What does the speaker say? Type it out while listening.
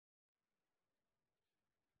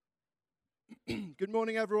Good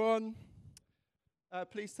morning, everyone.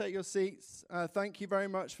 Please take your seats. Thank you very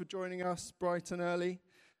much for joining us bright and early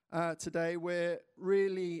today.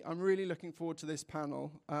 I'm really looking forward to this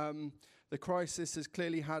panel. The crisis has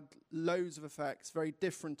clearly had loads of effects, very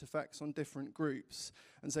different effects on different groups.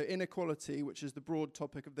 And so inequality, which is the broad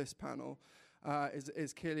topic of this panel,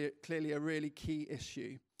 is clearly a really key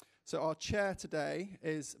issue. So our chair today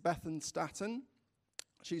is Bethan Staton.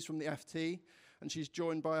 She's from the FT. And she's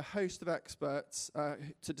joined by a host of experts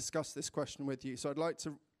to discuss this question with you. So I'd like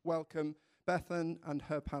to welcome Bethan and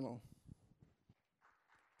her panel.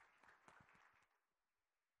 It's nice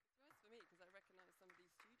for me because I recognise some of these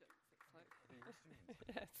students. It's like,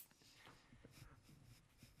 yes.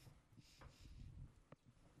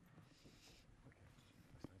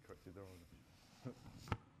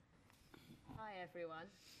 Hi everyone.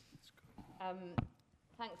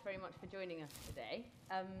 Thanks very much for joining us today.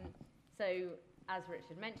 So, as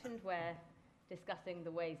Richard mentioned, we're discussing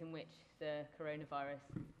the ways in which the coronavirus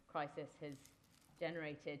crisis has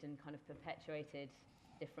generated and kind of perpetuated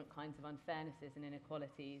different kinds of unfairnesses and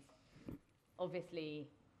inequalities. Obviously,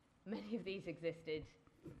 many of these existed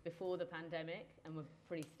before the pandemic and were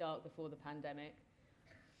pretty stark before the pandemic.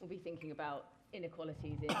 We'll be thinking about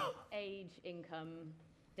inequalities in age, income,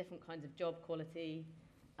 different kinds of job quality,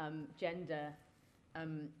 gender,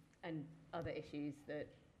 and other issues that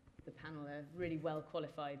the panel are really well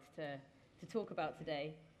qualified to talk about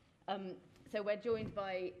today. So we're joined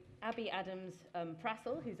by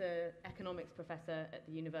Adams-Prassl, who's an economics professor at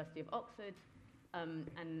the University of Oxford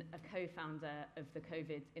and a co-founder of the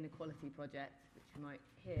COVID Inequality Project, which you might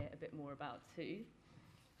hear a bit more about too.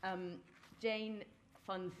 Jane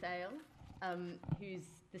Funsale, who's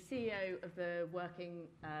the CEO of the Working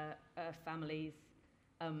Families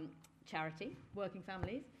charity, Working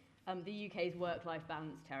Families, the UK's work-life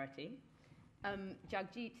balance charity.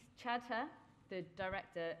 Jagjit, Chadha, the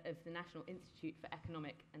director of the National Institute for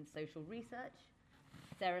Economic and Social Research.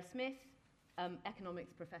 Sarah Smith,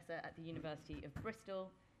 economics professor at the University of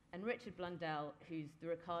Bristol. And Richard Blundell, who's the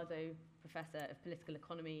Ricardo Professor of Political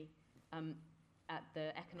Economy at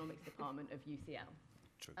the Economics Department of UCL.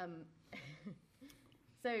 True.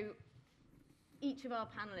 So each of our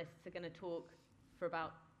panelists are going to talk for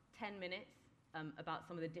about 10 minutes about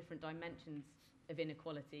some of the different dimensions of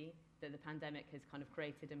inequality that the pandemic has kind of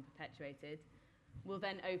created and perpetuated. We'll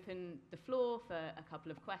then open the floor for a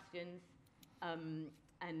couple of questions, and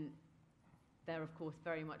they're, of course,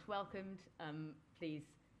 very much welcomed. Please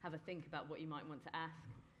have a think about what you might want to ask.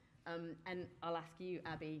 And I'll ask you,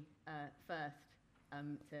 Abby, first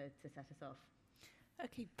to set us off.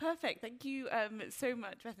 Okay, perfect. Thank you so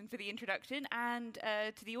much, Bethan, for the introduction, and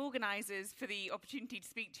to the organisers for the opportunity to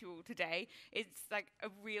speak to you all today. It's like a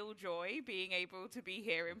real joy being able to be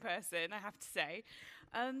here in person, I have to say.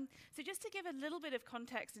 So just to give a little bit of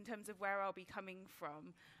context in terms of where I'll be coming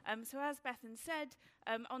from. So as Bethan said,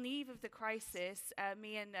 on the eve of the crisis,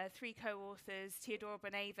 me and three co-authors, Theodora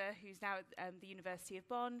Boneva, who's now at the University of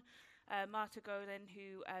Bonn, Marta Golan,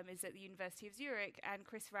 who is at the University of Zurich, and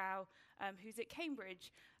Chris Rao, who's at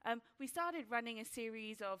Cambridge. We started running a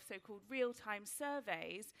series of so-called real-time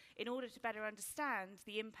surveys in order to better understand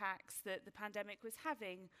the impacts that the pandemic was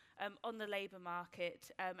having on the labour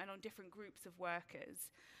market and on different groups of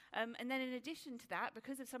workers. And then in addition to that,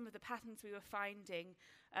 because of some of the patterns we were finding,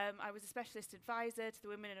 I was a specialist advisor to the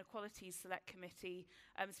Women and Equalities Select Committee,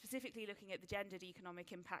 specifically looking at the gendered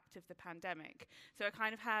economic impact of the pandemic. So I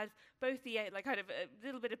kind of had both the kind of a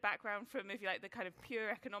little bit of background from, if you like, the kind of pure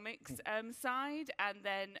economics side, and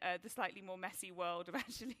then the slightly more messy world of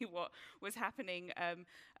actually what was happening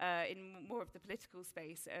in more of the political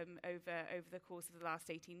space over the course of the last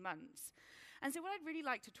 18 months. And so what I'd really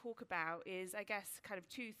like to talk about is, I guess, kind of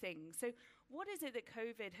two things. So what is it that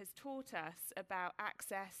COVID has taught us about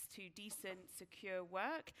access to decent, secure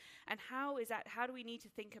work? And how do we need to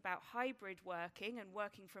think about hybrid working and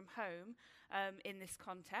working from home in this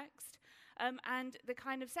context? And the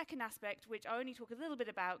kind of second aspect, which I only talk a little bit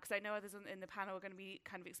about because I know others in the panel are going to be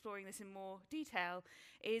kind of exploring this in more detail,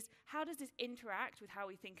 is how does this interact with how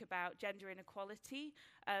we think about gender inequality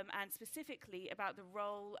and specifically about the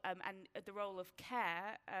role and the role of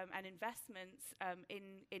care and investments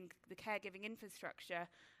in the caregiving infrastructure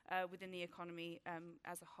within the economy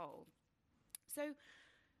as a whole. So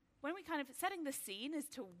when we kind of setting the scene as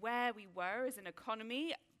to where we were as an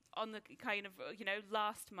economy on the kind of,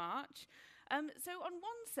 last March. So on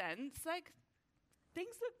one sense, like,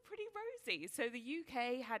 things look pretty rosy. So the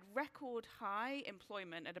UK had record high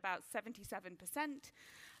employment at about 77%,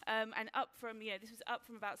 and up from, this was up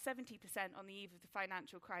from about 70% on the eve of the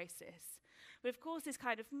financial crisis. But of course, this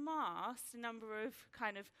kind of masked a number of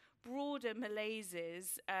kind of broader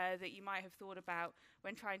malaises that you might have thought about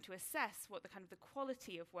when trying to assess what the kind of the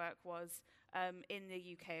quality of work was in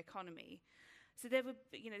the UK economy. So there were,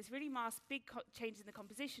 this really masked big changes in the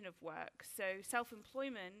composition of work. So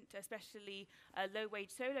self-employment, especially low-wage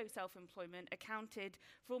solo self-employment, accounted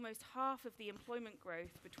for almost half of the employment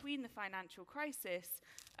growth between the financial crisis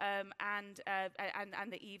and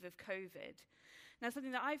the eve of COVID. Now,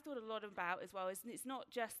 something that I've thought a lot about as well is it's not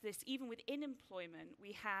just this, even within employment,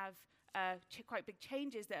 we have quite big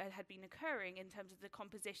changes that had been occurring in terms of the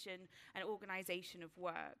composition and organisation of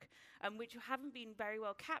work, which haven't been very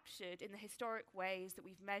well captured in the historic ways that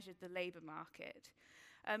we've measured the labour market.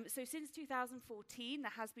 So since 2014,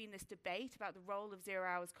 there has been this debate about the role of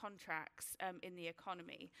zero-hours contracts in the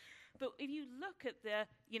economy. But if you look at the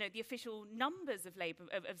official numbers of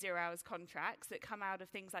zero-hours contracts that come out of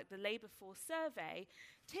things like the Labour Force Survey,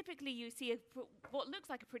 typically you see what looks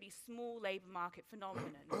like a pretty small labour market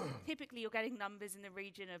phenomenon. Typically, you're getting numbers in the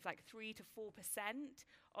region of like 3 to 4%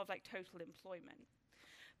 of like total employment.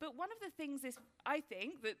 But one of the things is, I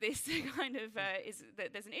think, that this kind of is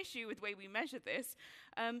that there's an issue with the way we measure this,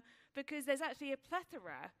 because there's actually a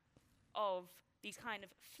plethora of these kind of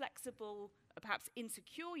flexible, perhaps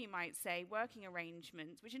insecure, you might say, working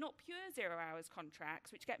arrangements, which are not pure zero-hours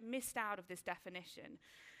contracts, which get missed out of this definition.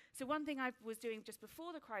 So one thing I was doing just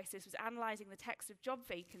before the crisis was analysing the text of job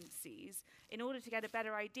vacancies in order to get a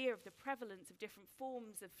better idea of the prevalence of different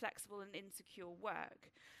forms of flexible and insecure work.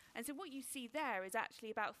 And so what you see there is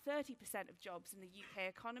actually about 30% of jobs in the UK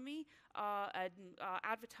economy are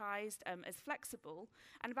advertised as flexible,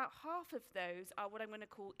 and about half of those are what I'm going to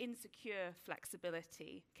call insecure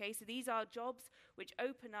flexibility. Okay, so these are jobs which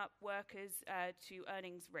open up workers to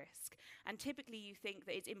earnings risk, and typically you think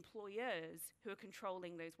that it's employers who are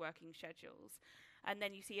controlling those working schedules. And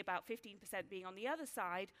then you see about 15% being on the other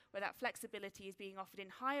side, where that flexibility is being offered in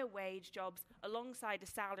higher wage jobs alongside a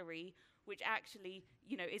salary, which actually,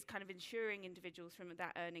 is kind of insuring individuals from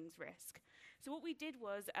that earnings risk. So what we did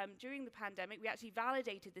was, during the pandemic, we actually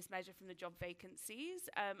validated this measure from the job vacancies.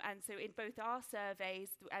 And so in both our surveys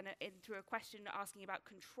and through a question asking about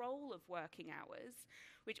control of working hours,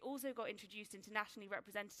 which also got introduced into nationally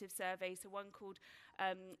representative surveys, so one called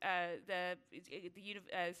USOC.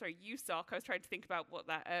 I was trying to think about what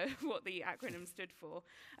the acronym stood for.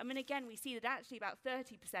 And again, we see that actually about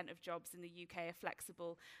 30% of jobs in the UK are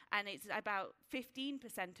flexible, and it's about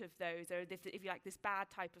 15% of those are, this, if you like, this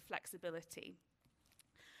bad type of flexibility.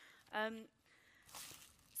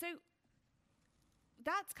 So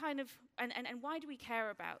that's kind of, and why do we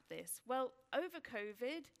care about this? Well, over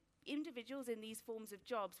COVID, individuals in these forms of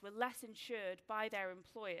jobs were less insured by their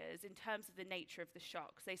employers in terms of the nature of the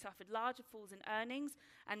shocks. They suffered larger falls in earnings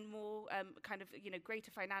and more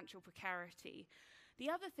greater financial precarity. The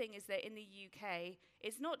other thing is that in the UK,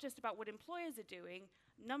 it's not just about what employers are doing.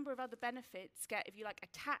 A number of other benefits get, if you like,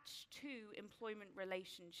 attached to employment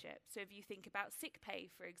relationships. So if you think about sick pay,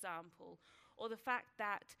 for example, or the fact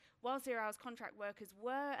that while zero-hours contract workers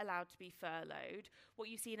were allowed to be furloughed, what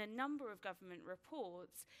you see in a number of government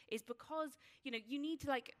reports is because, you need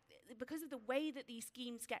to, because of the way that these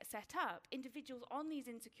schemes get set up, individuals on these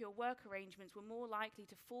insecure work arrangements were more likely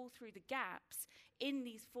to fall through the gaps in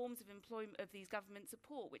these forms of employment, of these government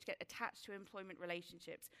support, which get attached to employment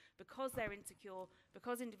relationships, because they're insecure,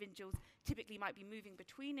 because individuals typically might be moving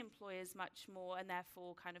between employers much more and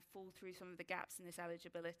therefore kind of fall through some of the gaps in this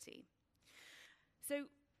eligibility. So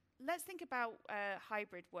let's think about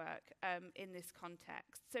hybrid work in this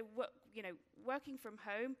context. So, working from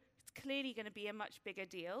home is clearly going to be a much bigger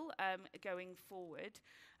deal going forward.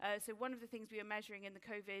 So one of the things we were measuring in the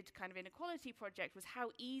COVID kind of inequality project was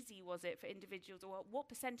how easy was it for individuals, or what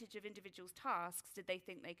percentage of individuals' tasks did they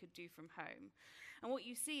think they could do from home? And what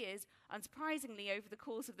you see is, unsurprisingly, over the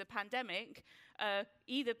course of the pandemic,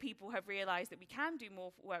 either people have realized that we can do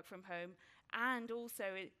more work from home, and also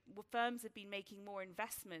firms have been making more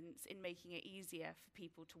investments in making it easier for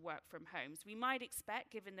people to work from home. So we might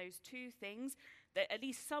expect, given those two things, that at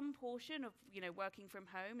least some portion of working from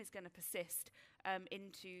home is going to persist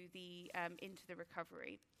into the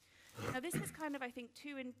recovery. Now this is kind of, I think,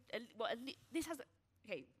 this has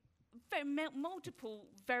multiple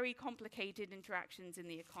very complicated interactions in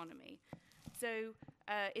the economy. So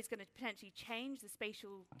is going to potentially change the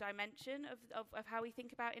spatial dimension of how we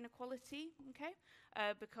think about inequality, okay?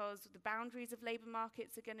 Because the boundaries of labour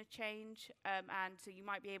markets are going to change, and so you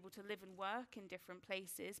might be able to live and work in different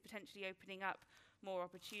places, potentially opening up more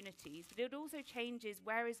opportunities. But it also changes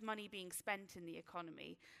where is money being spent in the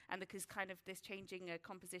economy, and because kind of this changing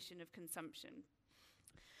composition of consumption.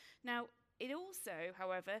 Now, it also,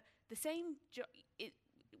 however, the same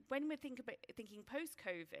when we're thinking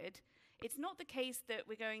post-COVID, it's not the case that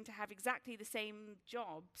we're going to have exactly the same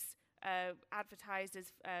jobs advertised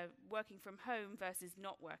as working from home versus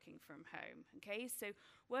not working from home. Okay, so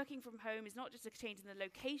working from home is not just a change in the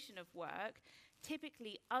location of work.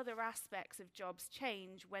 Typically, other aspects of jobs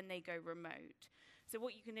change when they go remote. So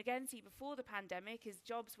what you can again see before the pandemic is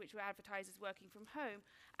jobs which were advertised as working from home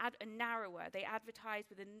narrower. They advertise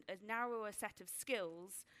with a narrower set of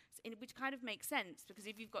skills, which kind of makes sense, because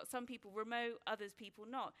if you've got some people remote, others people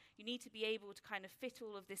not, you need to be able to kind of fit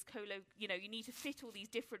all of this you need to fit all these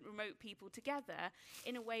different remote people together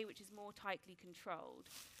in a way which is more tightly controlled.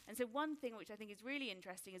 And so one thing which I think is really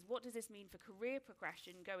interesting is, what does this mean for career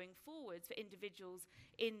progression going forwards for individuals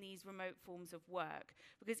in these remote forms of work?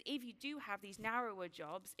 Because if you do have these narrower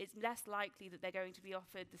jobs, it's less likely that they're going to be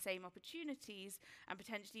offered the same opportunities and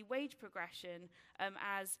potentially wage progression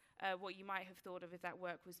as what you might have thought of if that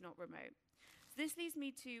work was not remote. So this leads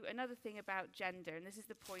me to another thing about gender, and this is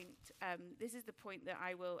the point that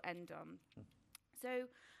I will end on. So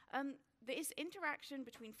this interaction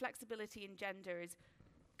between flexibility and gender is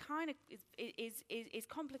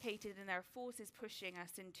complicated, and there are forces pushing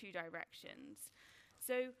us in two directions.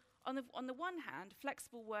 So on the one hand,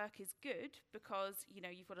 flexible work is good because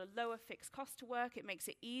you've got a lower fixed cost to work. It makes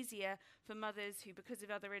it easier for mothers who, because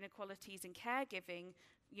of other inequalities in caregiving,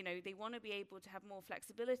 they want to be able to have more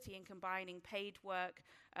flexibility in combining paid work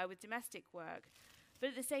with domestic work. But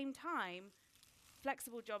at the same time,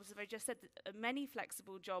 flexible jobs, as I just said, many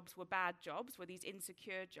flexible jobs were bad jobs, were these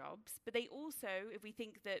insecure jobs. But they also, if we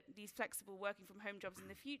think that these flexible working from home jobs in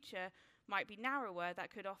the future might be narrower,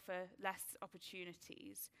 that could offer less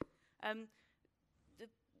opportunities.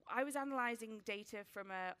 I was analysing data from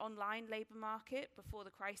an online labour market before the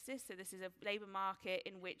crisis. So this is a labour market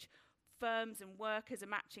in which firms and workers are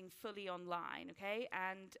matching fully online, okay?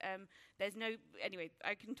 And there's no, anyway,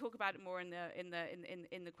 I can talk about it more in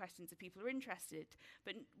the questions if people are interested.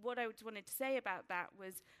 But what I wanted to say about that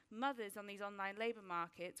was mothers on these online labour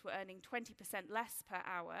markets were earning 20% less per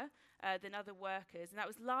hour than other workers, and that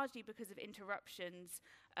was largely because of interruptions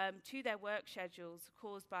to their work schedules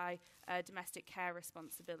caused by domestic care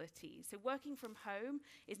responsibilities. So working from home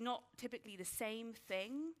is not typically the same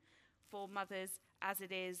thing for mothers as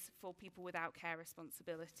it is for people without care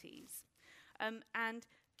responsibilities. And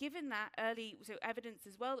given that evidence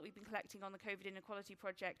as well that we've been collecting on the COVID Inequality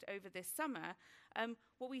Project over this summer,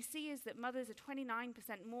 what we see is that mothers are 29%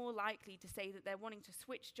 more likely to say that they're wanting to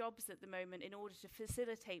switch jobs at the moment in order to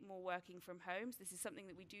facilitate more working from home. So this is something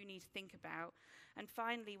that we do need to think about. And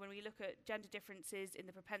finally, when we look at gender differences in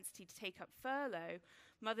the propensity to take up furlough,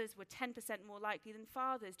 mothers were 10% more likely than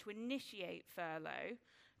fathers to initiate furlough,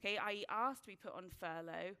 okay, i.e. asked to be put on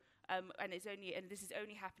furlough, and this is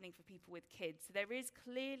only happening for people with kids. So there is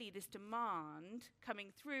clearly this demand coming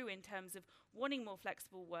through in terms of wanting more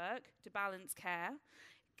flexible work to balance care.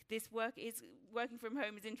 This working from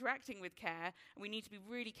home is interacting with care, and we need to be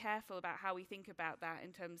really careful about how we think about that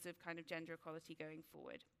in terms of kind of gender equality going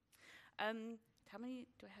forward. How many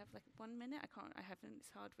do I have? Like 1 minute? I haven't. It's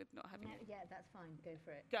hard with not having. No, yeah, that's fine. Go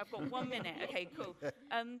for it. I've got 1 minute. Okay, cool.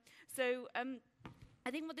 I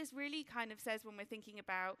think what this really kind of says when we're thinking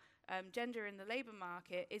about gender in the labour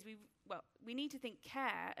market is we need to think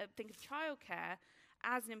of childcare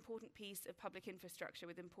as an important piece of public infrastructure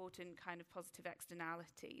with important kind of positive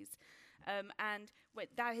externalities. And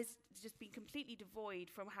that has just been completely devoid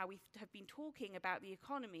from how we have been talking about the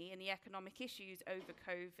economy and the economic issues over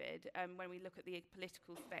COVID when we look at the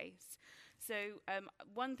political space. So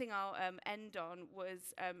one thing I'll end on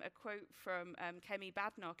was a quote from Kemi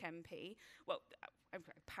Badenoch MP. Well, I'm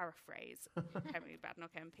going to paraphrase Kemi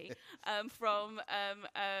Badenoch MP from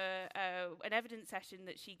an evidence session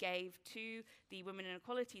that she gave to the Women and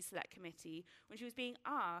Equality Select Committee when she was being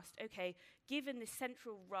asked, okay, given the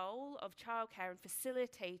central role of childcare in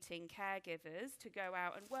facilitating caregivers to go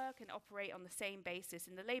out and work and operate on the same basis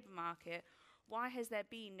in the labour market, why has there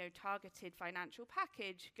been no targeted financial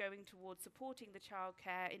package going towards supporting the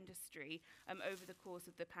childcare industry over the course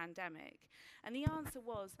of the pandemic? And the answer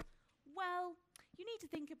was, well, you need to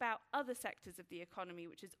think about other sectors of the economy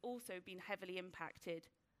which has also been heavily impacted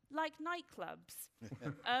like nightclubs.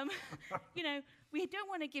 You know, we don't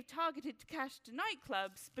want to give targeted cash to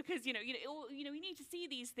nightclubs because, we need to see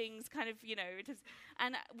these things kind of,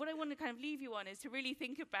 and what I want to kind of leave you on is to really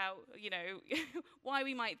think about, why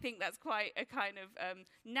we might think that's quite a kind of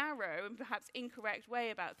narrow and perhaps incorrect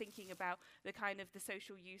way about thinking about the kind of the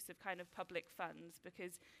social use of kind of public funds,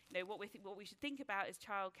 because, what we should think about is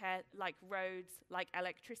childcare like roads, like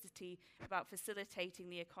electricity, about facilitating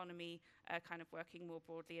the economy, kind of working more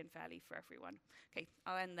broadly and fairly for everyone. Okay,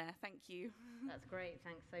 I'll end there. Thank you. That's great.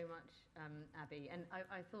 Thanks so much, Abby. And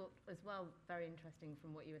I thought as well, very interesting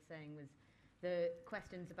from what you were saying, was the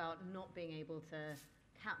questions about not being able to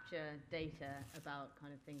capture data about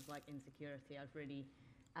kind of things like insecurity. I've really,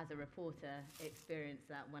 as a reporter, experienced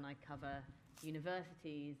that when I cover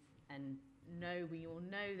universities, and we all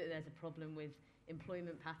know that there's a problem with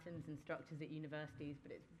employment patterns and structures at universities,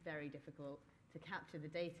 but it's very difficult to capture the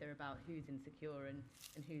data about who's insecure and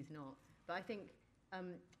who's not. But I think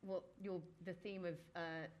the theme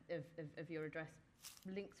of your address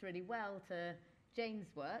links really well to Jane's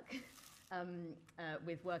work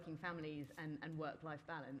with working families and work-life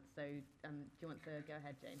balance. So do you want to go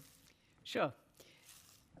ahead, Jane? Sure.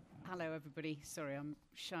 Hello, everybody. Sorry, I'm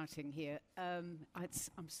shouting here. I'm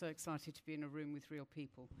so excited to be in a room with real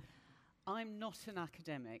people. I'm not an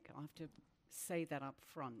academic. I have to say that up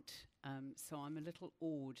front. So I'm a little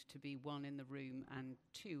awed to be one in the room and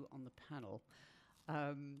two on the panel.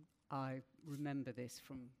 I remember this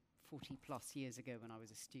from 40 plus years ago when I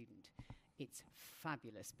was a student. It's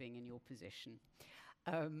fabulous being in your position.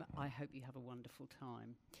 I hope you have a wonderful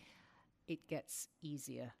time. It gets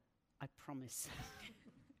easier, I promise.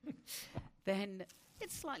 Then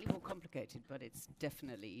it's slightly more complicated, but it's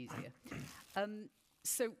definitely easier.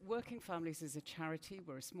 So Working Families is a charity.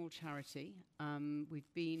 We're a small charity.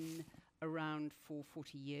 We've been around for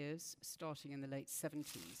 40 years, starting in the late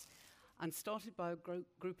 70s, and started by a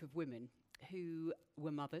group of women who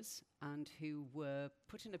were mothers and who were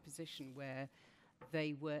put in a position where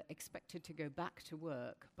they were expected to go back to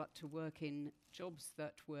work, but to work in jobs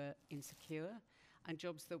that were insecure and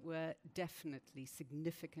jobs that were definitely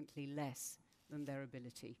significantly less than their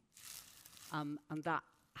ability. And that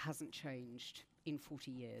hasn't changed in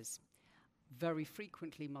 40 years. Very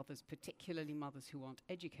frequently, mothers, particularly mothers who aren't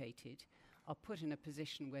educated, are put in a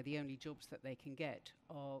position where the only jobs that they can get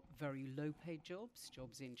are very low-paid jobs,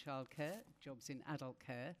 jobs in childcare, jobs in adult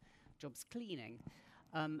care, jobs cleaning.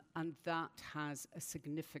 And that has a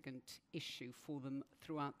significant issue for them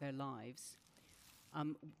throughout their lives.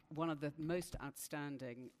 One of the most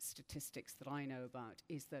outstanding statistics that I know about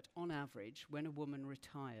is that on average, when a woman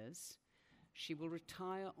retires, she will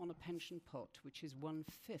retire on a pension pot which is 1/5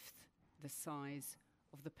 the size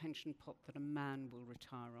of the pension pot that a man will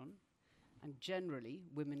retire on. And generally,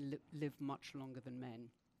 women live much longer than men.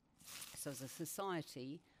 So as a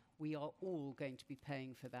society, we are all going to be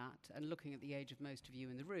paying for that. And looking at the age of most of you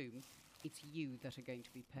in the room, it's you that are going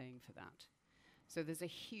to be paying for that. So there's a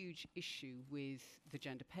huge issue with the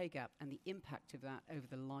gender pay gap and the impact of that over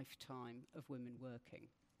the lifetime of women working.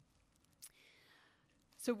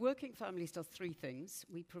 So Working Families does three things.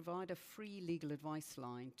 We provide a free legal advice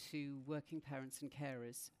line to working parents and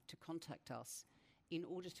carers to contact us in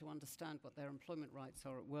order to understand what their employment rights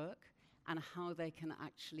are at work and how they can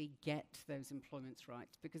actually get those employment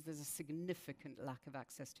rights, because there's a significant lack of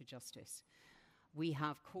access to justice. We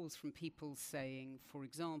have calls from people saying, for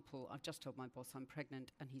example, I've just told my boss I'm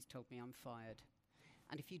pregnant and he's told me I'm fired.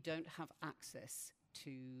 And if you don't have access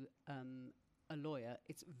to a lawyer,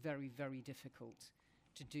 it's very, very difficult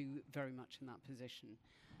to do very much in that position.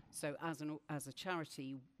 So as a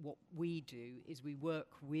charity, what we do is we work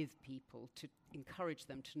with people to encourage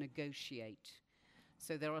them to negotiate.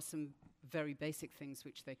 So there are some very basic things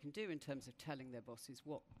which they can do in terms of telling their bosses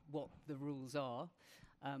what the rules are,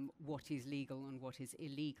 what is legal and what is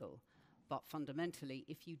illegal. But fundamentally,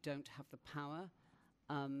 if you don't have the power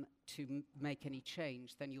to make any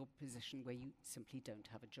change, then you're in a position where you simply don't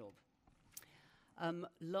have a job.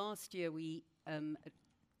 Last year, we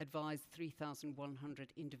advised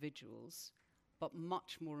 3,100 individuals, but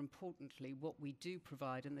much more importantly, what we do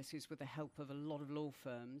provide, and this is with the help of a lot of law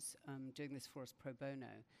firms doing this for us pro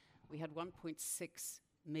bono, we had 1.6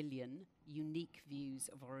 million unique views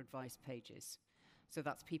of our advice pages. So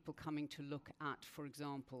that's people coming to look at, for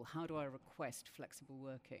example, how do I request flexible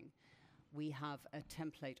working? We have a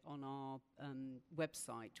template on our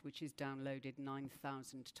website which is downloaded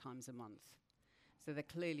 9,000 times a month. So there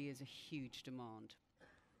clearly is a huge demand.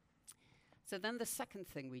 So then the second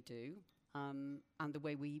thing we do, and the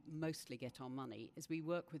way we mostly get our money, is we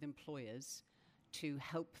work with employers to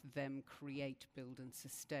help them create, build and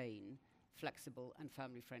sustain flexible and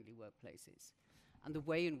family-friendly workplaces. And the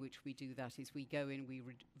way in which we do that is we go in, we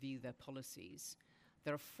review their policies.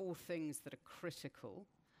 There are 4 things that are critical.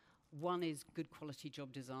 One is good quality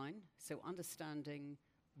job design, so understanding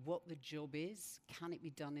what the job is, can it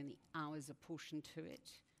be done in the hours apportioned to it?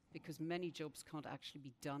 Because many jobs can't actually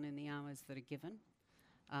be done in the hours that are given,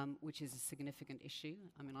 which is a significant issue.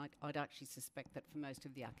 I mean, I'd actually suspect that for most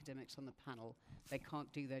of the academics on the panel, they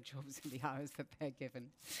can't do their jobs in the hours that they're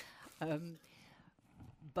given.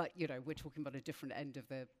 But, you know, we're talking about a different end of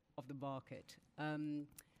the market.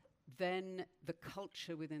 Then the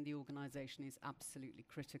culture within the organisation is absolutely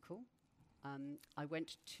critical. I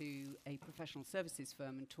went to a professional services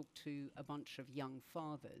firm and talked to a bunch of young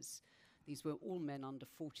fathers. These were all men under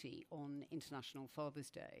 40 on International Father's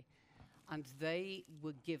Day. And they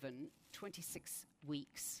were given 26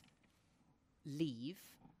 weeks leave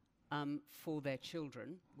for their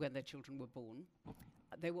children when their children were born.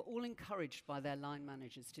 They were all encouraged by their line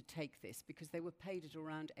managers to take this because they were paid at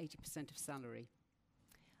around 80% of salary.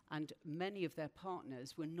 And many of their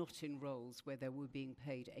partners were not in roles where they were being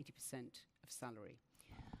paid 80% of salary.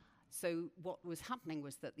 So what was happening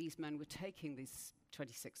was that these men were taking these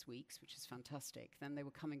 26 weeks, which is fantastic. Then they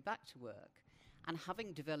were coming back to work. And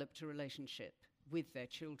having developed a relationship with their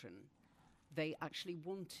children, they actually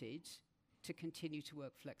wanted to continue to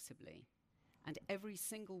work flexibly. And every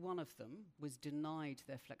single one of them was denied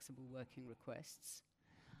their flexible working requests,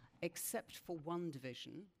 except for one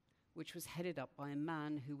division, which was headed up by a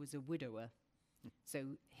man who was a widower. So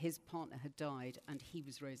his partner had died and he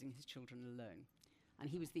was raising his children alone. And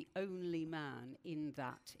he was the only man in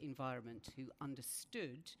that environment who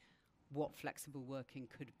understood what flexible working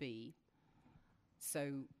could be.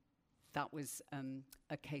 So that was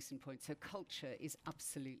a case in point. So culture is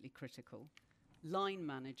absolutely critical. Line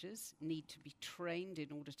managers need to be trained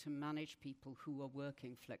in order to manage people who are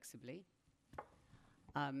working flexibly.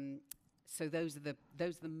 So those are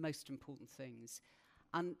the most important things.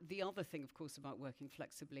 And the other thing, of course, about working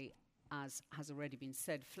flexibly, as has already been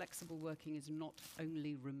said, flexible working is not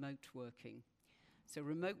only remote working. So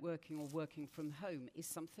remote working or working from home is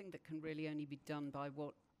something that can really only be done by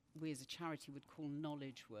what we as a charity would call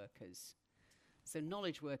knowledge workers. So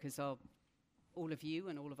knowledge workers are all of you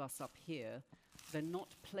and all of us up here. They're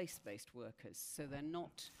not place-based workers, so they're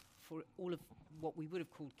not for all of what we would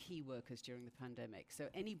have called key workers during the pandemic. So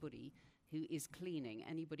anybody who is cleaning,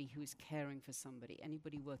 anybody who is caring for somebody,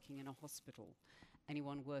 anybody working in a hospital,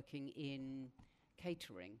 anyone working in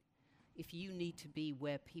catering, if you need to be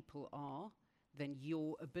where people are, then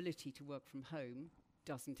your ability to work from home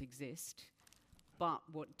doesn't exist. But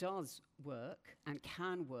what does work and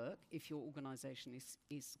can work, if your organisation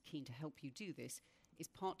is keen to help you do this, is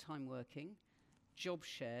part-time working, job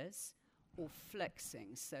shares, or flexing.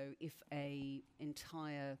 So if a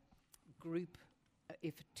entire group,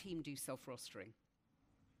 if a team do self-rostering.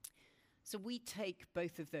 So we take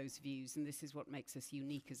both of those views, and this is what makes us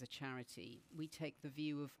unique as a charity. We take the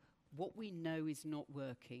view of what we know is not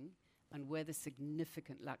working and where the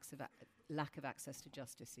significant lack of access to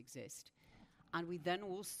justice exist. And we then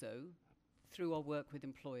also, through our work with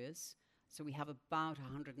employers, so we have about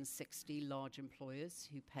 160 large employers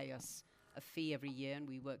who pay us a fee every year, and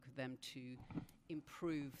we work with them to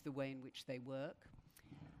improve the way in which they work.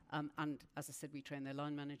 And as I said, we train their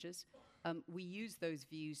line managers. We use those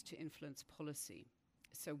views to influence policy.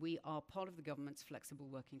 So we are part of the government's Flexible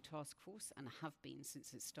Working Task Force and have been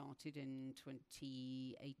since it started in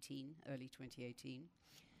 2018, early 2018.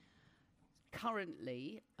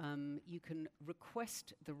 Currently, you can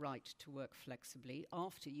request the right to work flexibly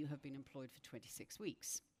after you have been employed for 26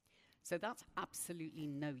 weeks. So that's absolutely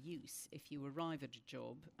no use if you arrive at a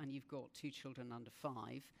job and you've got 2 children under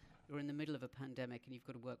 5, you're in the middle of a pandemic and you've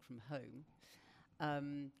got to work from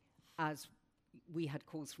home. As we had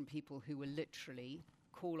calls from people who were literally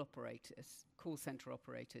call center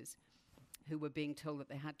operators, who were being told that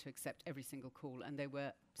they had to accept every single call, and they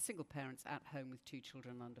were single parents at home with 2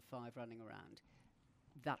 children under 5 running around.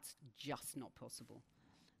 That's just not possible.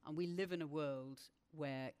 And we live in a world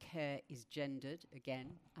where care is gendered,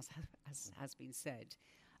 again, as has been said.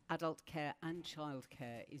 Adult care and child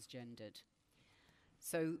care is gendered.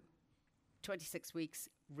 So 26 weeks,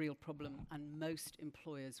 real problem, and most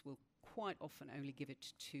employers will quite often only give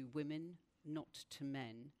it to women, not to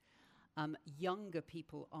men. Younger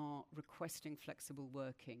people are requesting flexible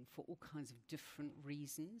working for all kinds of different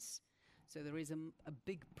reasons. So there is a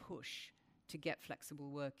big push to get flexible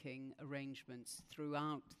working arrangements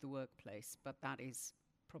throughout the workplace, but that is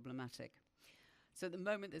problematic. So at the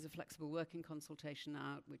moment there's a flexible working consultation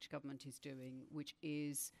out, which government is doing, which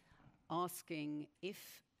is asking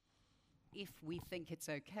if we think it's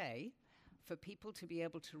okay for people to be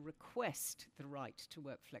able to request the right to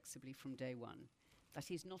work flexibly from day one.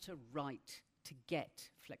 That is not a right to get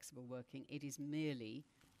flexible working, it is merely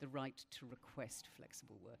the right to request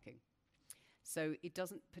flexible working. So it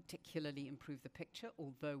doesn't particularly improve the picture,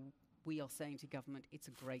 although we are saying to government it's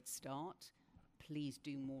a great start, please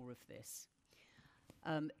do more of this.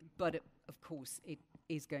 But of course it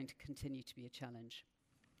is going to continue to be a challenge.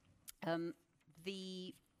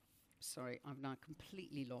 Sorry, I've now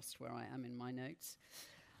completely lost where I am in my notes.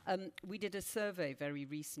 We did a survey very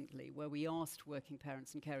recently where we asked working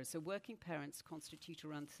parents and carers. So working parents constitute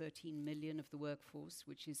around 13 million of the workforce,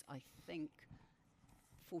 which is, I think,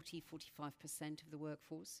 45% of the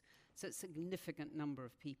workforce. So it's a significant number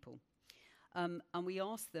of people. And we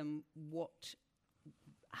asked them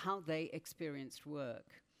how they experienced work.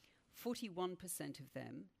 41% of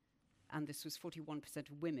them, and this was 41%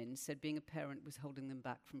 of women, said being a parent was holding them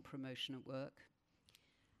back from promotion at work.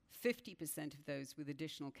 50% of those with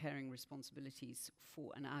additional caring responsibilities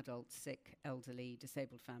for an adult, sick, elderly,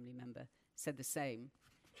 disabled family member said the same.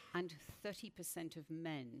 And 30% of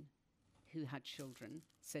men who had children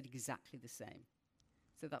said exactly the same.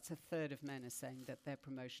 So that's a third of men are saying that their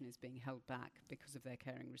promotion is being held back because of their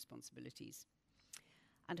caring responsibilities.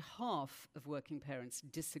 And half of working parents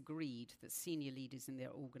disagreed that senior leaders in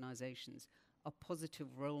their organisations are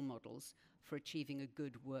positive role models for achieving a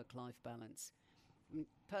good work-life balance.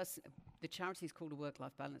 The charity is called a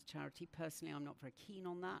work-life balance charity. Personally, I'm not very keen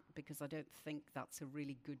on that because I don't think that's a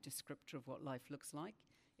really good descriptor of what life looks like.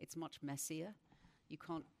 It's much messier. You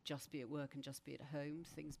can't just be at work and just be at home.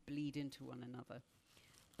 Things bleed into one another.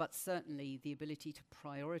 But certainly the ability to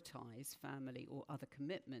prioritise family or other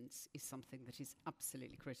commitments is something that is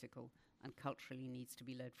absolutely critical and culturally needs to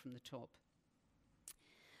be led from the top.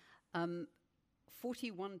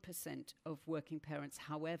 41% of working parents,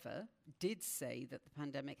 however, did say that the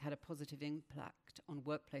pandemic had a positive impact on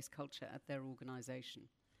workplace culture at their organisation.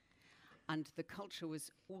 And the culture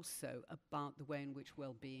was also about the way in which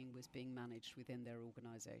well-being was being managed within their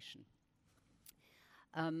organisation.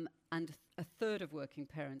 And a third of working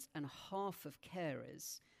parents and half of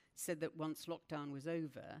carers said that once lockdown was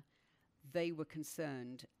over, they were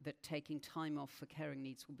concerned that taking time off for caring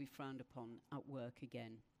needs would be frowned upon at work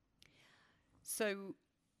again. So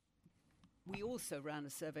we also ran a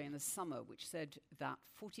survey in the summer which said that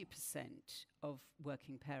 40% of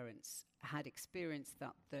working parents had experienced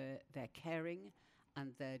that their caring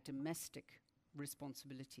and their domestic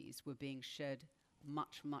responsibilities were being shared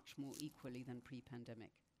much, much more equally than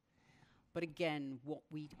pre-pandemic. But again, what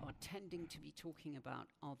we are tending to be talking about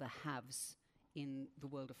are the haves in the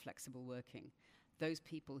world of flexible working. Those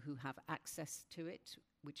people who have access to it,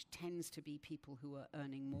 which tends to be people who are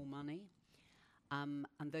earning more money,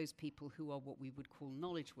 and those people who are what we would call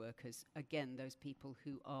knowledge workers, again, those people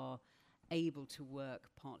who are able to work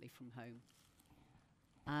partly from home.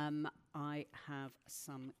 I have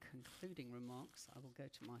some concluding remarks. I will go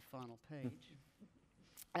to my final page.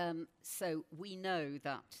 So we know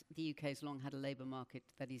that the UK has long had a labour market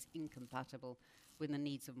that is incompatible with the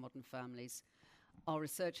needs of modern families. Our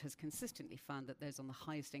research has consistently found that those on the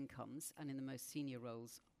highest incomes and in the most senior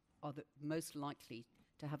roles are the most likely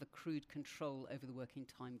to have accrued control over the working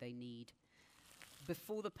time they need.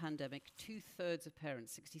 Before the pandemic, 2/3 of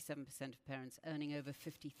parents, 67% of parents earning over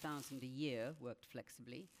 50,000 a year worked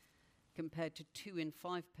flexibly, compared to 2 in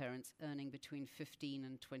 5 parents earning between 15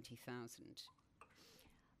 and 20,000.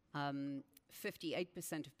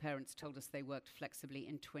 58% of parents told us they worked flexibly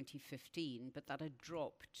in 2015, but that had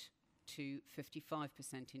dropped to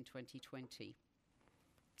 55% in 2020.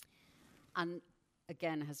 And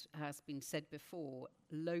again, has been said before,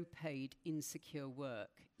 low-paid, insecure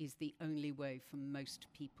work is the only way for most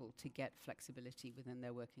people to get flexibility within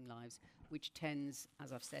their working lives, which tends,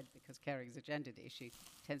 as I've said, because caring is a gendered issue,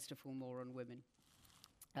 tends to fall more on women.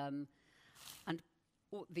 And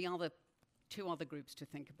the two other groups to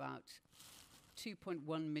think about,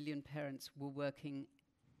 2.1 million parents were working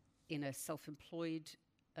in a self-employed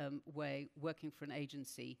way, working for an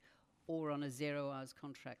agency, or on a 0-hours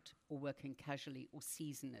contract, or working casually or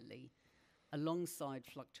seasonally, alongside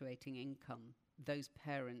fluctuating income. Those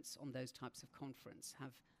parents on those types of contracts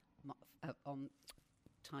have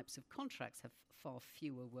far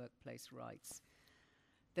fewer workplace rights.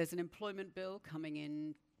 There's an employment bill coming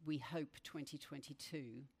in, we hope,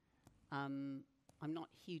 2022. I'm not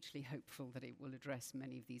hugely hopeful that it will address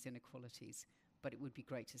many of these inequalities, but it would be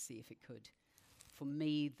great to see if it could. For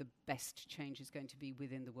me, the best change is going to be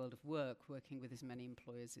within the world of work, working with as many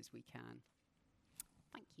employers as we can.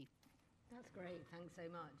 Thank you. That's great, thanks so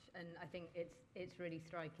much. And I think it's really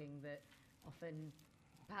striking that often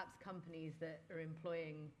perhaps companies that are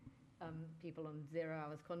employing people on 0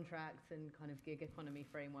 hours contracts and kind of gig economy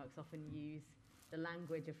frameworks often use the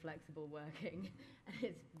language of flexible working. And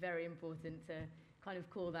it's very important to kind of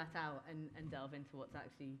call that out and delve into what's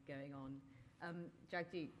actually going on.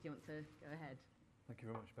 Jagjit, do you want to go ahead? Thank you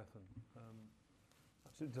very much, Bethan.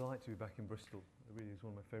 Absolute delight to be back in Bristol. It really is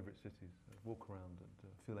one of my favourite cities. I walk around and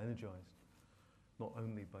feel energised, not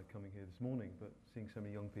only by coming here this morning, but seeing so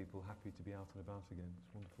many young people happy to be out and about again.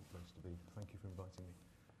 It's a wonderful place to be. Thank you for inviting me.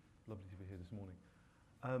 Lovely to be here this morning.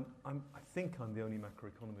 I think I'm the only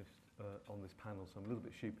macroeconomist on this panel, so I'm a little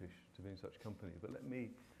bit sheepish to be in such company, but let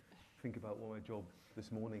me think about what my job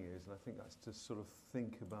this morning is, and I think that's to sort of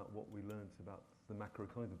think about what we learnt about the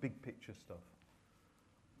macroeconomy, the big picture stuff,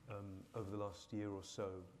 over the last year or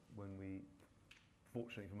so, when we,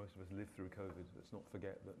 fortunately for most of us, lived through COVID. Let's not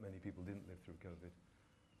forget that many people didn't live through COVID,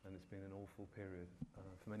 and it's been an awful period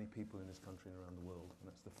for many people in this country and around the world, and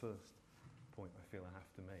that's the first point I feel I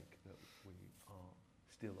have to make, that we are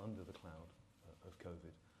still under the cloud of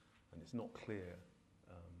COVID, and it's not clear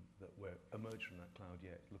that we're emerged from that cloud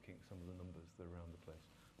yet, looking at some of the numbers that are around the place.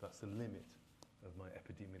 That's the limit of my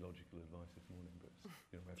epidemiological advice this morning, but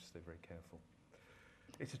we have to stay very careful.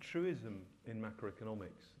 It's a truism in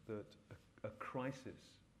macroeconomics that a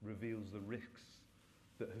crisis reveals the risks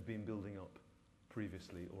that have been building up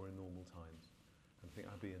previously or in normal times. I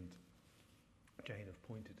think Abby and Jane have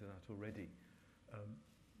pointed to that already.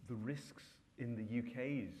 The risks in the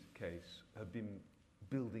UK's case have been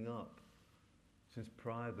building up since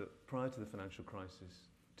prior to the financial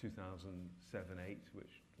crisis, 2007-8,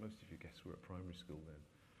 which most of you guess were at primary school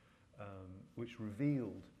then, which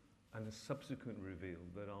revealed and has subsequently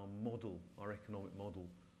revealed that our economic model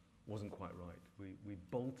wasn't quite right. We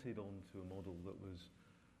bolted onto a model that was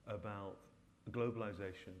about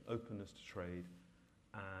globalization, openness to trade,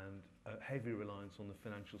 and a heavy reliance on the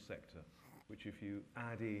financial sector, which if you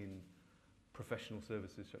add in professional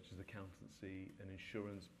services such as accountancy and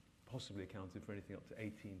insurance, possibly accounted for anything up to 18%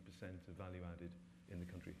 of value added in the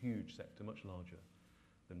country. Huge sector, much larger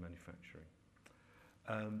than manufacturing.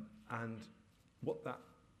 And what that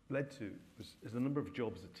led to is a number of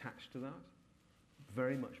jobs attached to that,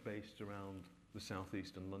 very much based around the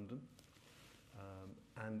southeast and London,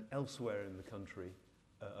 and elsewhere in the country,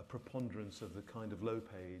 a preponderance of the kind of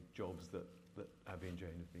low-paid jobs that Abby and Jane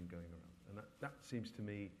have been going around. And that seems to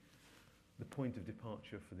me the point of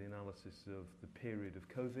departure for the analysis of the period of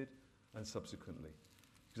COVID and subsequently.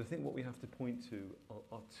 Because I think what we have to point to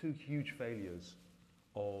are two huge failures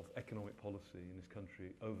of economic policy in this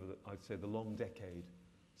country over, I'd say, the long decade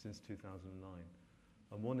since 2009.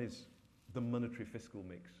 And one is the monetary fiscal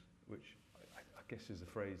mix, which I guess is a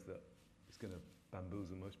phrase that is going to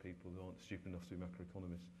bamboozle most people who aren't stupid enough to be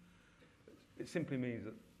macroeconomists. It simply means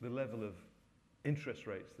that the level of interest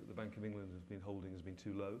rates that the Bank of England has been holding has been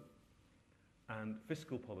too low. And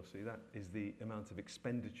fiscal policy, that is the amount of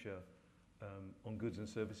expenditure on goods and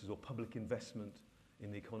services or public investment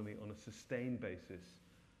in the economy on a sustained basis,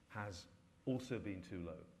 has also been too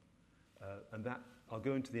low. And that, I'll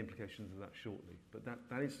go into the implications of that shortly, but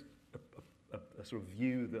that is a sort of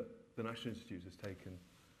view that the National Institute has taken,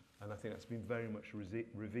 and I think that's been very much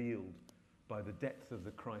revealed by the depth of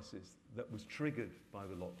the crisis that was triggered by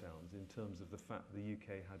the lockdowns, in terms of the fact the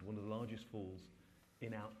UK had one of the largest falls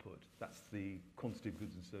in output. That's the quantity of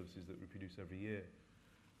goods and services that we produce every year,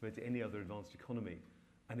 compared to any other advanced economy,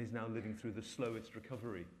 and is now living through the slowest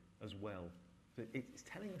recovery as well. So it's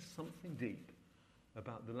telling us something deep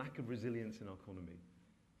about the lack of resilience in our economy,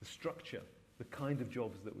 the structure, the kind of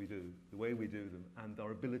jobs that we do, the way we do them, and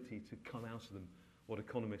our ability to come out of them, what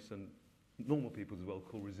economists and normal people as well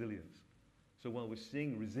call resilience. So while we're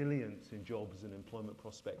seeing resilience in jobs and employment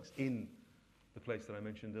prospects in the place that I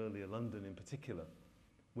mentioned earlier, London in particular,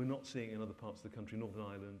 we're not seeing it in other parts of the country, Northern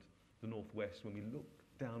Ireland, the Northwest. When we look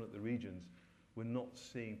down at the regions, we're not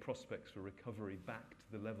seeing prospects for recovery back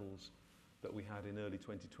to the levels that we had in early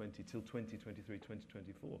 2020 till 2023,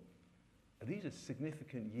 2024. And these are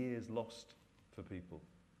significant years lost for people.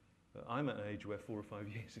 I'm at an age where 4 or 5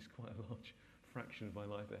 years is quite a large fraction of my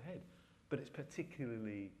life ahead. But it's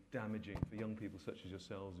particularly damaging for young people such as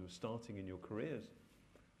yourselves who are starting in your careers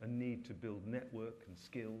and need to build network and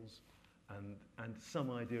skills and some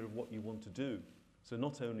idea of what you want to do. So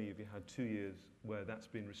not only have you had 2 years where that's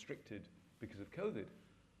been restricted because of COVID,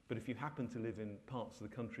 but if you happen to live in parts of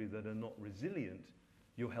the country that are not resilient,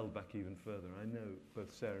 you're held back even further. I know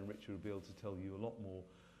both Sarah and Richard will be able to tell you a lot more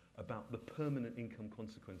about the permanent income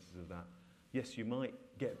consequences of that. Yes, you might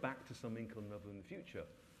get back to some income level in the future,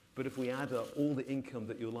 but if we add up all the income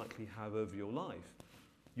that you'll likely have over your life,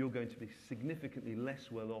 you're going to be significantly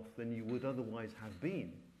less well off than you would otherwise have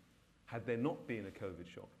been had there not been a COVID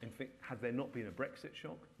shock, in fact, had there not been a Brexit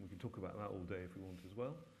shock, we can talk about that all day if we want as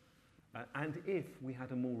well, and if we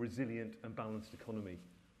had a more resilient and balanced economy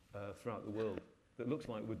throughout the world that looks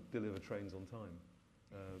like would deliver trains on time.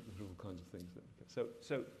 There's all kinds of things.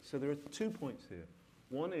 So there are 2 points here.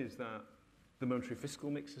 One is that the monetary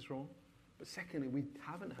fiscal mix is wrong, but secondly, we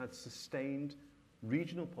haven't had sustained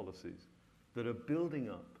regional policies that are building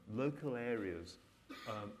up local areas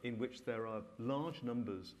in which there are large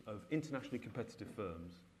numbers of internationally competitive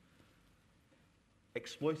firms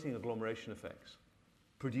exploiting agglomeration effects,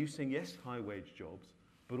 producing, yes, high-wage jobs,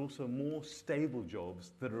 but also more stable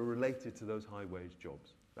jobs that are related to those high-wage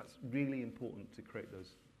jobs. That's really important to create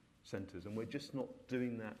those centres, and we're just not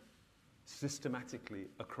doing that systematically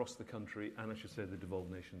across the country, and I should say the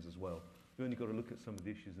devolved nations as well. We've only got to look at some of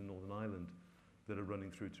the issues in Northern Ireland that are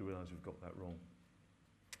running through to realise we've got that wrong.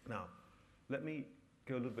 Now, let me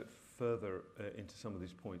go a little bit further into some of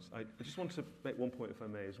these points. I just want to make one point, if I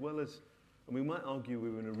may, as well as, and we might argue we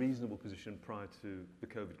were in a reasonable position prior to the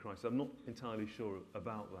COVID crisis. I'm not entirely sure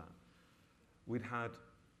about that. We'd had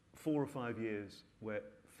 4 or 5 years where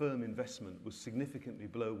firm investment was significantly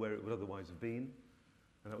below where it would otherwise have been,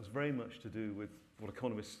 and that was very much to do with what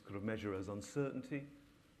economists kind of measure as uncertainty,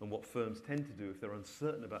 and what firms tend to do if they're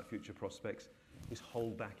uncertain about future prospects is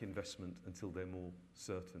hold back investment until they're more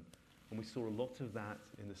certain. And we saw a lot of that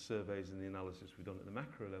in the surveys and the analysis we've done at the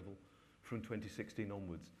macro level from 2016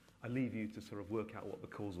 onwards. I leave you to sort of work out what the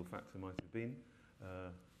causal factor might have been,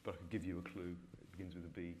 but I could give you a clue. It begins with a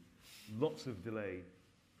B. Lots of delay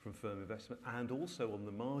from firm investment, and also on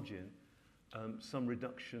the margin, some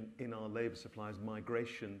reduction in our labour supplies,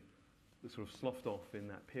 migration that sort of sloughed off in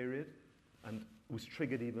that period, and was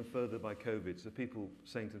triggered even further by COVID. So people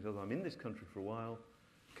saying to themselves, I'm in this country for a while,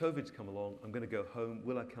 COVID's come along, I'm going to go home,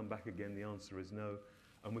 will I come back again? The answer is no.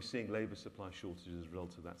 And we're seeing labour supply shortages as a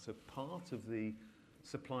result of that. So part of the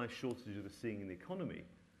supply shortages we're seeing in the economy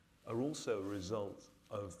are also a result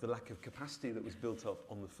of the lack of capacity that was built up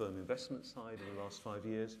on the firm investment side in the last 5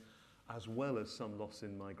 years, as well as some loss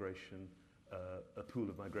in migration, a pool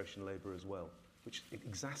of migration labour as well, which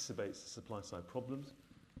exacerbates the supply side problems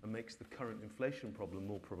and makes the current inflation problem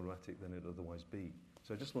more problematic than it would otherwise be.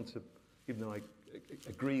 So I just want to, even though I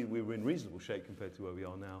agree we were in reasonable shape compared to where we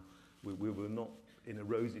are now, we were not in a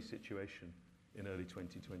rosy situation in early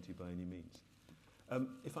 2020 by any means.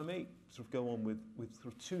 If I may sort of go on with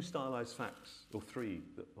sort of 2 stylized facts, or 3,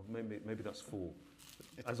 or maybe that's 4.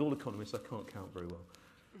 As all economists, I can't count very well.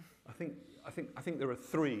 I think there are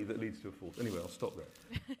 3 that leads to a 4th. Anyway, I'll stop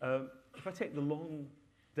there. If I take the long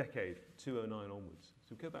decade, 2009 onwards,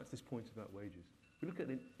 so we go back to this point about wages. We look at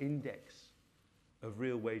an index of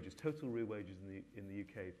real wages, total real wages in the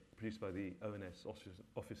UK, produced by the ONS,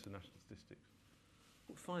 Office of National Statistics.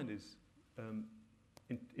 What we find is,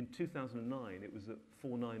 in 2009, it was at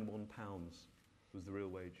 £491 was the real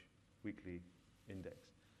wage weekly index.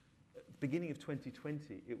 At the beginning of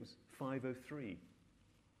 2020, it was 503.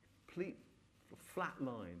 Complete flat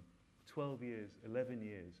line, 12 years, 11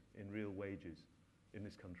 years in real wages in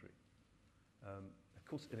this country. Of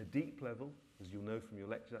course, in a deep level, as you'll know from your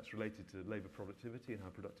lecture, that's related to labour productivity and how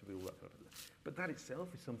productive all that kind of stuff. But that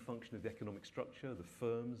itself is some function of the economic structure, the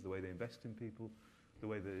firms, the way they invest in people, the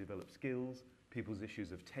way they develop skills, people's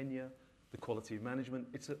issues of tenure, the quality of management.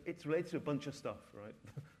 It's related to a bunch of stuff, right?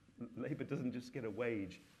 Labour doesn't just get a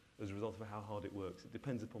wage as a result of how hard it works. It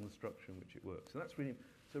depends upon the structure in which it works. So that's really,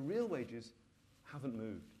 so real wages haven't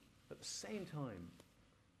moved. At the same time,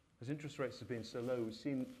 as interest rates have been so low, we've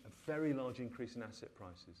seen a very large increase in asset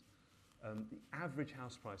prices. The average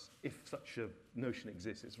house price, if such a notion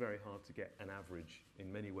exists, it's very hard to get an average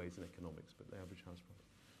in many ways in economics, but the average house price.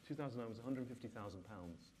 2009 was £150,000.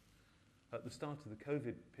 At the start of the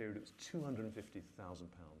COVID period, it was £250,000.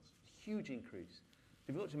 Huge increase.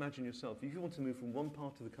 If you want to imagine yourself, if you want to move from one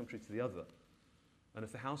part of the country to the other, and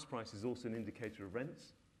if the house price is also an indicator of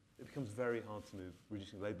rents, it becomes very hard to move,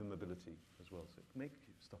 reducing labour mobility as well. So it can make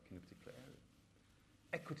you stuck in a particular area.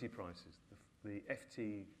 Equity prices, the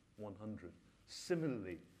FT 100,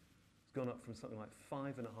 similarly, it's gone up from something like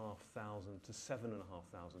 5,500 to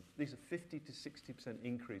 7,500. These are 50 to 60%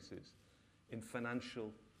 increases in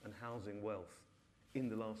financial and housing wealth in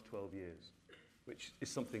the last 12 years, which is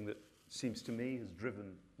something that seems to me has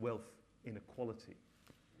driven wealth inequality.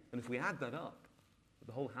 And if we add that up at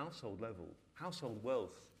the whole household level, household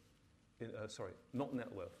wealth, not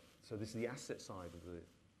net wealth, so this is the asset side of the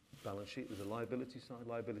balance sheet, there's a liability side,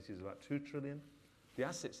 liability is about 2 trillion, the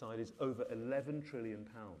asset side is over 11 trillion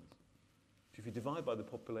pounds. Which if you divide by the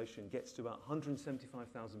population, gets to about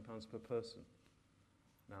 £175,000 per person.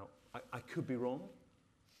 Now, I could be wrong,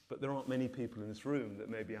 But there aren't many people in this room that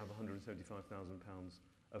maybe have £175,000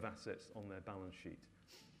 of assets on their balance sheet.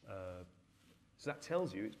 So that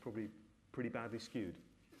tells you it's probably pretty badly skewed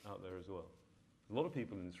out there as well. A lot of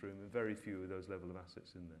people in this room and very few of those level of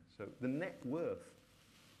assets in there. So the net worth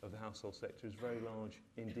of the household sector is very large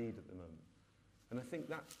indeed at the moment. And I think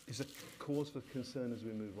that is a cause for concern as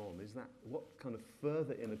we move on. Is that what kind of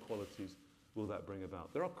further inequalities will that bring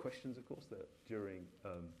about? There are questions, of course, that during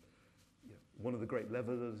one of the great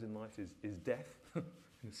levelers in life is death,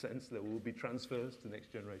 in a sense. There will be transfers to the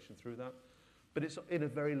next generation through that. But it's in a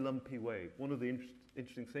very lumpy way. One of the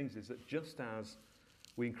interesting things is that just as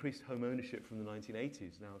we increased home ownership from the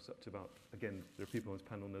 1980s, now it's up to about, again, there are people on this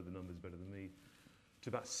panel who know the numbers better than me, to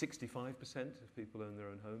about 65% of people own their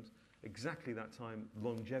own homes. Exactly that time,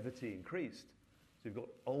 longevity increased. So you've got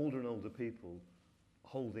older and older people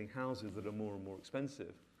holding houses that are more and more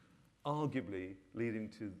expensive, arguably leading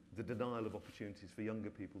to the denial of opportunities for younger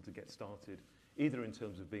people to get started, either in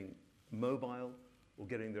terms of being mobile or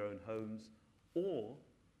getting their own homes, or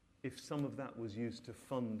if some of that was used to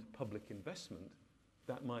fund public investment,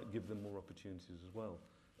 that might give them more opportunities as well.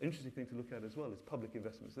 Interesting thing to look at as well is public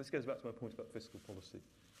investments. This goes back to my point about fiscal policy.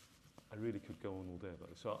 I really could go on all day about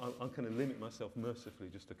this. So I'm going to limit myself mercifully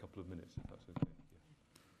just a couple of minutes, if that's okay.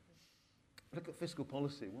 Yeah. Look at fiscal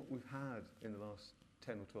policy. What we've had in the last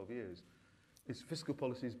 10 or 12 years is fiscal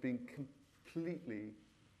policy has been completely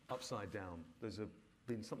upside down. There's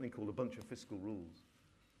been something called a bunch of fiscal rules,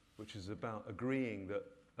 which is about agreeing that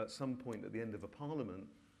at some point at the end of a parliament,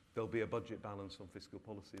 there'll be a budget balance on fiscal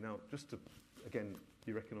policy. Now, just to, again,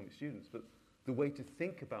 your economic students, but the way to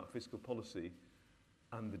think about fiscal policy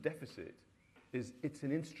and the deficit is it's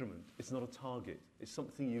an instrument, it's not a target. It's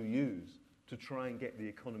something you use to try and get the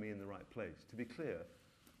economy in the right place. To be clear,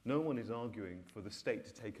 no one is arguing for the state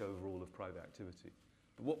to take over all of private activity.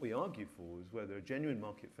 But what we argue for is where there are genuine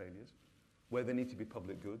market failures, where there need to be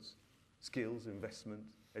public goods, skills, investment,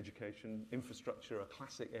 education, infrastructure are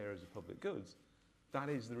classic areas of public goods. That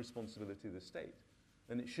is the responsibility of the state.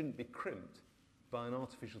 And it shouldn't be crimped by an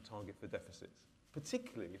artificial target for deficits,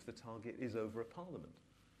 particularly if the target is over a parliament.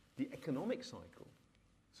 The economic cycle,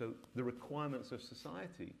 so the requirements of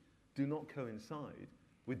society, do not coincide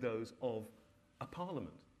with those of a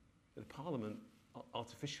parliament. The parliament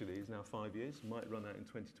artificially is now 5 years, might run out in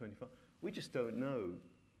 2025. We just don't know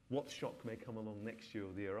what shock may come along next year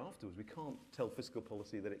or the year afterwards. We can't tell fiscal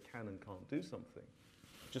policy that it can and can't do something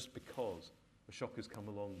just because a shock has come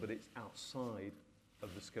along, but it's outside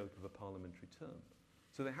of the scope of a parliamentary term.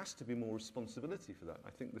 So there has to be more responsibility for that. I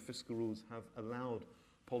think the fiscal rules have allowed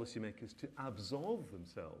policymakers to absolve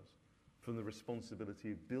themselves from the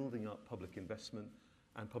responsibility of building up public investment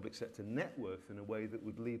and public sector net worth in a way that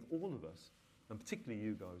would leave all of us, and particularly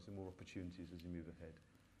you guys, in more opportunities as you move ahead.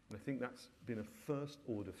 And I think that's been a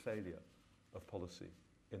first-order failure of policy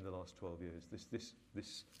in the last 12 years.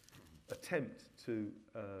 This attempt to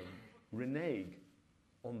renege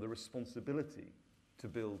on the responsibility to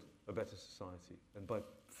build a better society, and by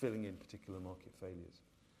filling in particular market failures.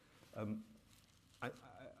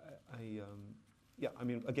 I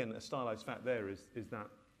mean, again, a stylized fact there is that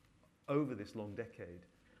over this long decade,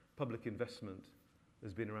 public investment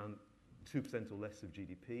has been around 2% or less of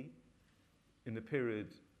GDP. In the period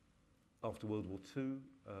after World War II,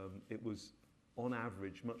 it was on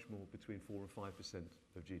average much more between 4 and 5%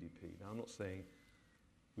 of GDP. Now, I'm not saying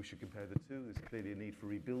we should compare the two. There's clearly a need for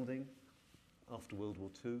rebuilding after World War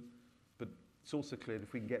II, but it's also clear that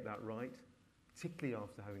if we can get that right, particularly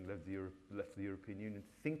after having left the European Union,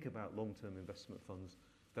 think about long-term investment funds.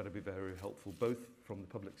 That would be very helpful, both from the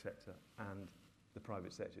public sector and the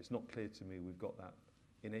private sector. It's not clear to me we've got that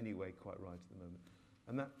in any way quite right at the moment.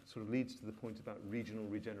 And that sort of leads to the point about regional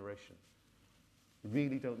regeneration.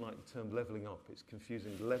 Really don't like the term levelling up. It's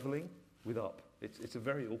confusing levelling with up. It's a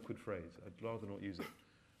very awkward phrase. I'd rather not use it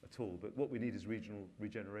at all. But what we need is regional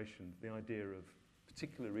regeneration, the idea of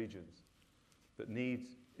particular regions that need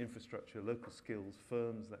infrastructure, local skills,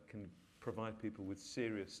 firms that can provide people with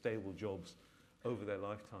serious, stable jobs over their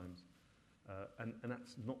lifetimes. And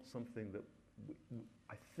that's not something that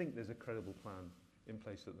I think there's a credible plan in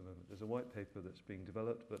place at the moment. There's a white paper that's being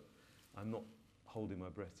developed, but I'm not holding my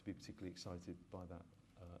breath to be particularly excited by that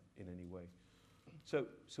in any way. So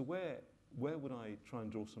where would I try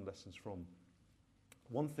and draw some lessons from?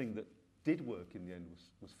 One thing that did work in the end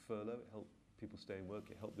was furlough. It helped people stay in work.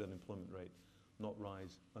 It helped the unemployment rate not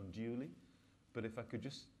rise unduly. But if I could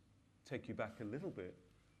just take you back a little bit,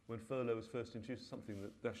 when furlough was first introduced, something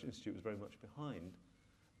that the National Institute was very much behind,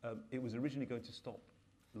 it was originally going to stop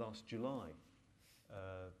last July,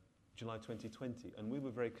 July 2020. And we were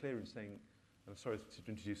very clear in saying, and I'm sorry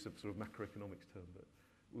to introduce a sort of macroeconomics term, but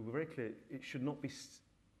we were very clear, it should not be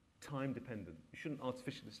time dependent. You shouldn't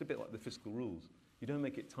artificially, it's a bit like the fiscal rules. You don't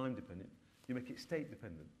make it time dependent, you make it state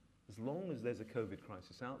dependent. As long as there's a COVID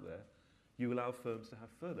crisis out there, you allow firms to have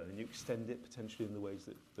furlough and you extend it potentially in the ways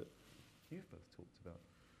that you've both talked about.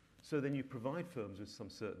 So then you provide firms with some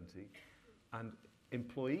certainty and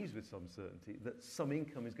employees with some certainty that some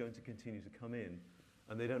income is going to continue to come in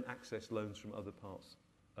and they don't access loans from other parts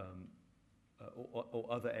or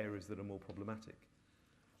other areas that are more problematic.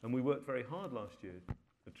 And we worked very hard last year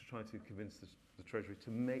to try to convince the Treasury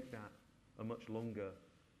to make that a much longer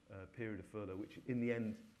period of furlough, which in the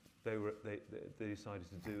end they decided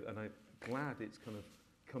to do. And I'm glad it's kind of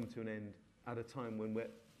come to an end at a time when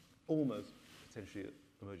we're almost potentially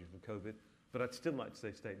emerging from COVID. But I'd still like to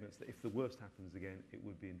say statements that if the worst happens again, it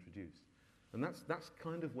would be introduced. And that's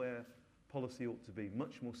kind of where policy ought to be,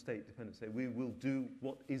 much more state dependent. Say we will do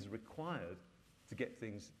what is required to get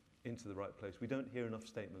things into the right place. We don't hear enough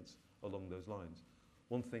statements along those lines.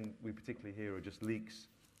 One thing we particularly hear are just leaks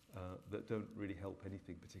that don't really help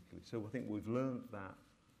anything particularly. So I think we've learned that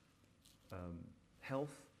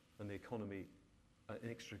health and the economy are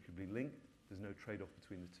inextricably linked. There's no trade-off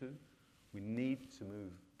between the two. We need to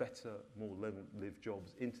move better, more lived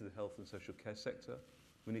jobs into the health and social care sector.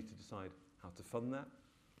 We need to decide how to fund that.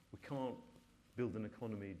 We can't build an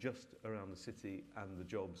economy just around the city and the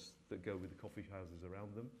jobs that go with the coffee houses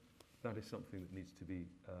around them. That is something that needs to be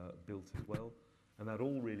built as well. And that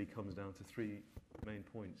all really comes down to three main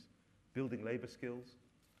points. Building labour skills,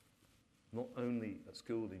 not only at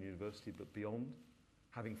school and university, but beyond.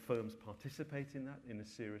 Having firms participate in that in a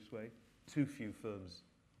serious way. Too few firms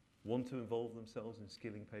want to involve themselves in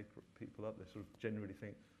skilling people up. They sort of generally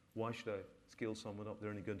think, why should I skill someone up?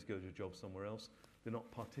 They're only going to go to a job somewhere else. They're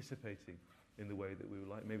not participating in the way that we would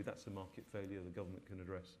like. Maybe that's a market failure the government can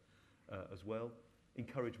address as well.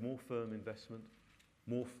 Encourage more firm investment,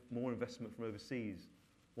 more investment from overseas.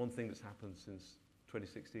 One thing that's happened since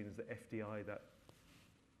 2016 is that FDI, that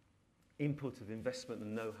input of investment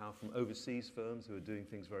and know-how from overseas firms who are doing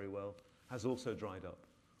things very well, has also dried up.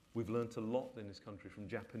 We've learnt a lot in this country from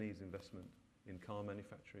Japanese investment in car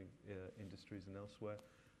manufacturing industries and elsewhere.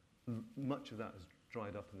 Much of that has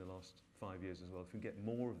dried up in the last 5 years as well. If we can get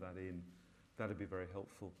more of that in, that would be very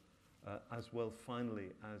helpful. As well,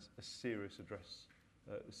 finally, as a serious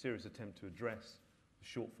attempt to address the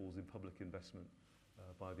shortfalls in public investment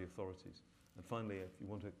by the authorities. And finally, if you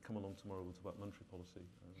want to come along tomorrow, we'll talk about monetary policy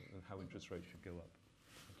and how interest rates should go up.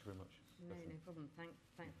 Thank you very much. No problem.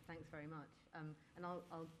 Thanks very much. And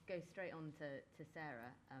I'll go straight on to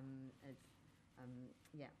Sarah.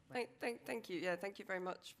 Thank you. Yeah, thank you very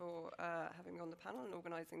much for having me on the panel and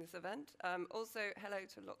organising this event. Also, hello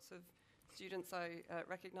to lots of students I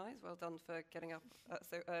recognise. Well done for getting up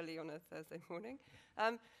so early on a Thursday morning.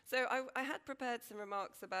 So I had prepared some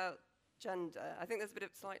remarks about gender. I think there's a bit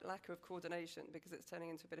of slight lack of coordination because it's turning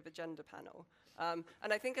into a bit of a gender panel.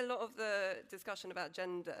 And I think a lot of the discussion about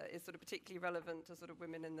gender is sort of particularly relevant to sort of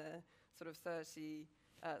women in the sort of 30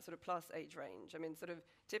 sort of plus age range. I mean, sort of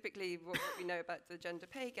typically what we know about the gender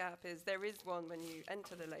pay gap is there is one when you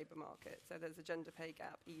enter the labour market. So there's a gender pay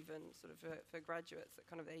gap even sort of for graduates at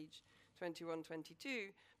kind of age 21, 22,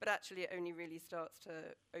 but actually it only really starts to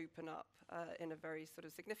open up in a very sort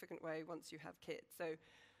of significant way once you have kids. So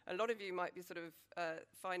a lot of you might be sort of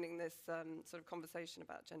finding this sort of conversation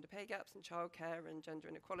about gender pay gaps and childcare and gender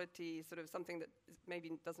inequality sort of something that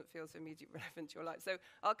maybe doesn't feel so immediately relevant to your life. So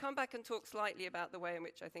I'll come back and talk slightly about the way in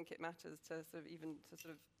which I think it matters to sort of even to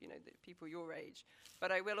sort of, you know, the people your age.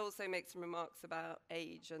 But I will also make some remarks about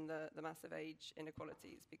age and the massive age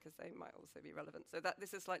inequalities because they might also be relevant. So that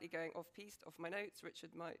this is slightly going off-piste, off my notes.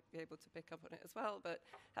 Richard might be able to pick up on it as well. But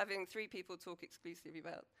having three people talk exclusively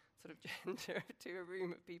about sort of gender to a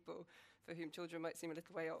room of people for whom children might seem a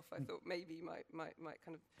little way off, I thought maybe might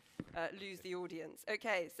kind of lose the audience.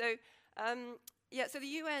 Okay, so so the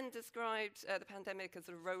UN described the pandemic as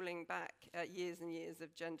sort of rolling back years and years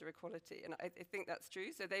of gender equality, and I think that's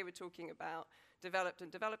true. So they were talking about developed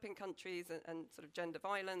and developing countries and sort of gender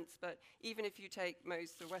violence, but even if you take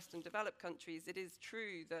most of the Western developed countries, it is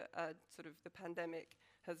true that sort of the pandemic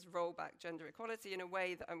has rolled back gender equality in a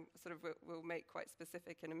way that I'm sort of will make quite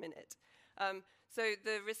specific in a minute. So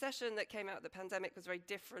the recession that came out of the pandemic was very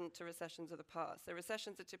different to recessions of the past. So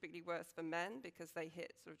recessions are typically worse for men because they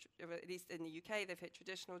hit sort of, at least in the UK, they've hit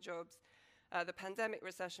traditional jobs. The pandemic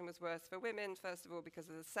recession was worse for women, first of all, because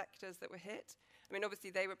of the sectors that were hit. I mean,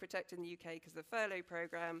 obviously, they were protected in the UK because of the furlough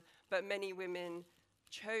programme, but many women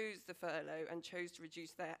chose the furlough and chose to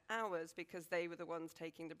reduce their hours because they were the ones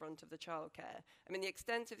taking the brunt of the childcare. I mean, the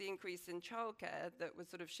extent of the increase in childcare that was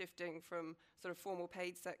sort of shifting from sort of formal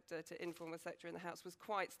paid sector to informal sector in the house was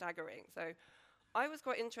quite staggering. So I was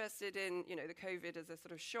quite interested in, you know, the COVID as a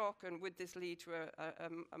sort of shock, and would this lead to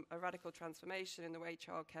a radical transformation in the way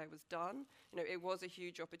childcare was done? You know, it was a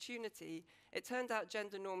huge opportunity. It turned out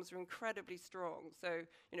gender norms were incredibly strong. So,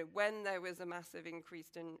 you know, when there was a massive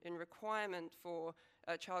increase in requirement for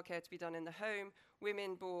childcare to be done in the home,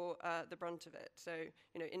 women bore the brunt of it. So,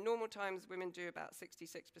 you know, in normal times, women do about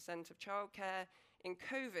 66% of childcare. In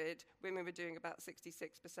COVID, women were doing about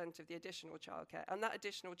 66% of the additional childcare, and that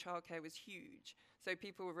additional childcare was huge. So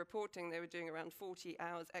people were reporting they were doing around 40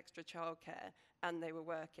 hours extra childcare, and they were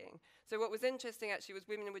working. So what was interesting actually was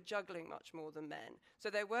women were juggling much more than men.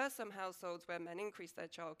 So there were some households where men increased their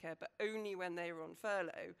childcare, but only when they were on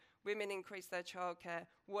furlough. Women increased their childcare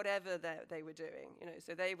whatever they were doing. You know,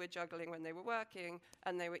 so they were juggling when they were working,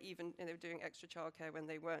 and they were doing extra childcare when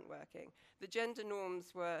they weren't working. The gender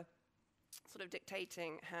norms were sort of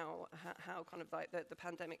dictating how kind of like the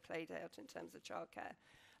pandemic played out in terms of childcare.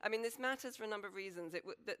 I mean, this matters for a number of reasons.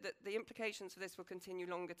 The implications for this will continue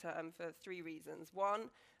longer term for 3 reasons. One,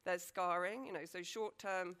 there's scarring. You know, so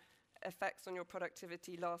short-term effects on your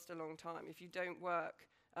productivity last a long time. If you don't work,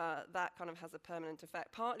 that kind of has a permanent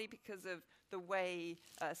effect, partly because of the way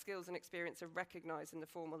skills and experience are recognized in the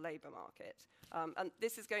formal labor market. And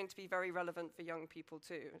this is going to be very relevant for young people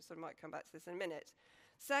too, so I might come back to this in a minute.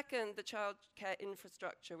 Second, the childcare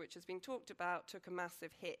infrastructure, which has been talked about, took a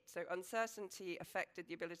massive hit. So uncertainty affected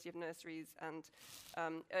the ability of nurseries and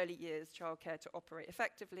early years childcare to operate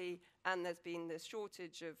effectively, and there's been this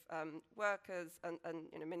shortage of workers, and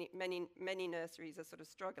you know, many nurseries are sort of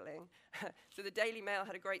struggling. So the Daily Mail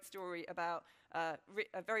had a great story about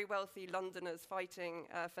very wealthy Londoners fighting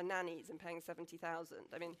for nannies and paying 70,000.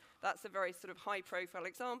 I mean, that's a very sort of high-profile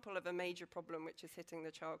example of a major problem which is hitting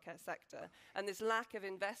the childcare sector. And this lack of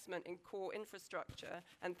investment in core infrastructure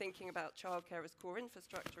and thinking about childcare as core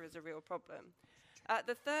infrastructure is a real problem.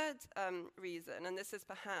 The third reason, and this is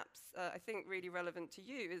perhaps, I think, really relevant to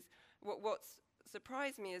you, is what's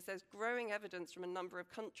surprised me is there's growing evidence from a number of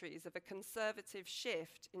countries of a conservative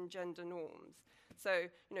shift in gender norms. So,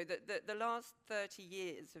 you know, the last 30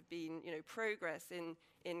 years have been, you know, progress in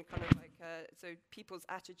kind of like, so people's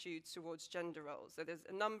attitudes towards gender roles. So there's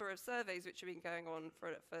a number of surveys which have been going on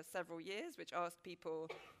for several years, which ask people,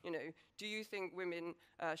 you know, do you think women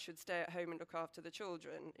should stay at home and look after the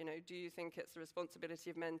children? You know, do you think it's the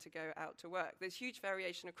responsibility of men to go out to work? There's huge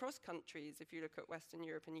variation across countries if you look at Western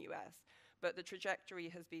Europe and US. But the trajectory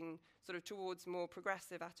has been sort of towards more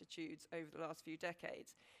progressive attitudes over the last few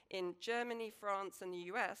decades. In Germany, France, and the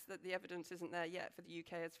US, that the evidence isn't there yet for the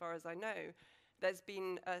UK as far as I know, there's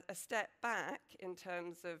been a step back in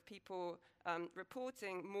terms of people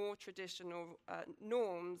reporting more traditional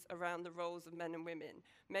norms around the roles of men and women.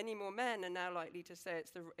 Many more men are now likely to say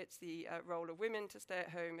it's the role of women to stay at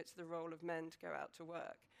home, it's the role of men to go out to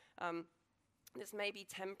work. This may be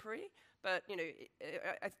temporary, but you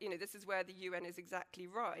know, this is where the UN is exactly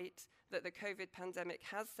right, that the COVID pandemic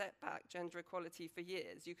has set back gender equality for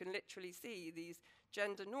years. You can literally see these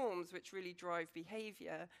gender norms which really drive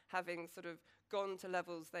behavior having sort of gone to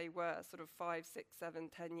levels they were sort of 5, 6, 7,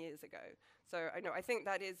 10 years ago. So I think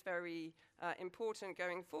that is very important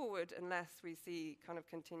going forward unless we see kind of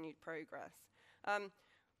continued progress. I've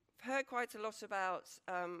heard quite a lot about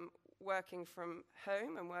working from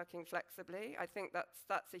home and working flexibly. I think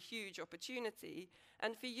that's a huge opportunity.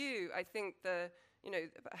 And for you, I think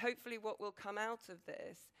hopefully what will come out of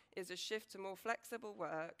this is a shift to more flexible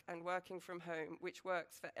work and working from home, which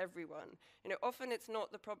works for everyone. You know, often it's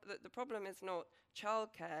not the problem is not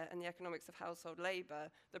childcare and the economics of household labor.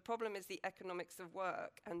 The problem is the economics of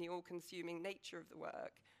work and the all-consuming nature of the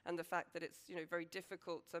work, and the fact that it's, you know, very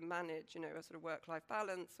difficult to manage, you know, a sort of work-life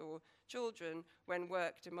balance or children when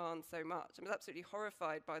work demands so much. I was absolutely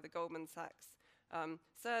horrified by the Goldman Sachs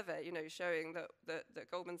survey, you know, showing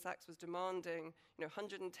that Goldman Sachs was demanding, you know,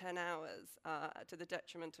 110 hours to the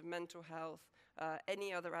detriment of mental health,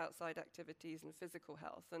 any other outside activities, and physical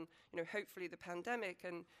health. And, you know, hopefully the pandemic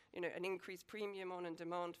and, you know, an increased premium on and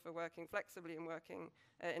demand for working flexibly and working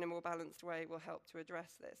in a more balanced way will help to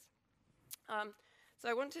address this. So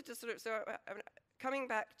I wanted to sort of, coming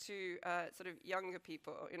back to sort of younger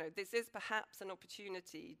people, you know, this is perhaps an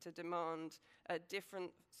opportunity to demand a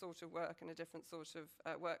different sort of work and a different sort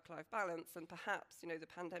of work-life balance, and perhaps, you know, the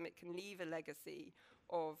pandemic can leave a legacy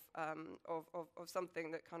of something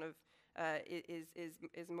that kind of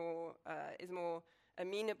is more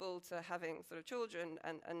amenable to having sort of children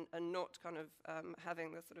and not kind of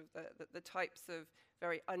having the sort of the types of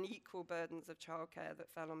very unequal burdens of childcare that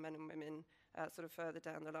fell on men and women sort of further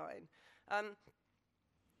down the line.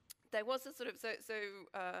 There was a sort of,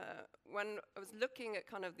 when I was looking at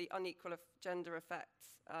kind of the unequal gender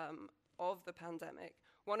effects of the pandemic,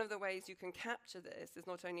 one of the ways you can capture this is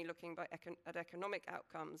not only looking at economic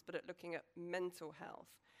outcomes, but at looking at mental health.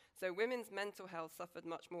 So women's mental health suffered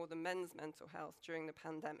much more than men's mental health during the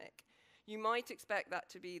pandemic. You might expect that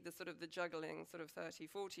to be the sort of the juggling sort of 30,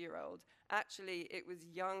 40-year-old. Actually, it was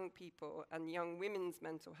young people and young women's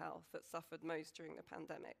mental health that suffered most during the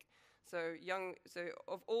pandemic. So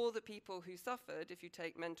of all the people who suffered, if you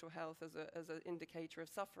take mental health as an indicator of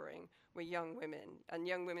suffering, were young women. And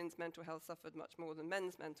young women's mental health suffered much more than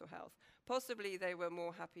men's mental health. Possibly they were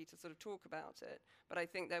more happy to sort of talk about it, but I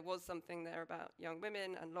think there was something there about young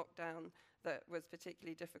women and lockdown that was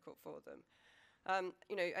particularly difficult for them.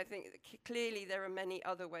 I think clearly there are many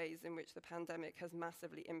other ways in which the pandemic has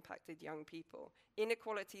massively impacted young people.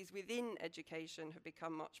 Inequalities within education have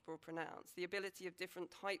become much more pronounced. The ability of different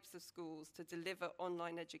types of schools to deliver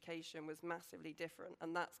online education was massively different,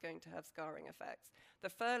 and that's going to have scarring effects. The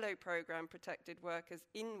furlough program protected workers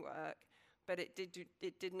in work, but it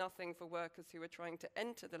did nothing for workers who were trying to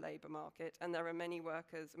enter the labour market, and there are many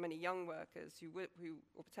young workers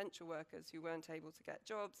or potential workers who weren't able to get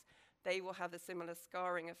jobs. They will have a similar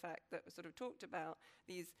scarring effect that was sort of talked about.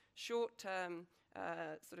 These short-term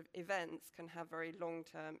sort of events can have very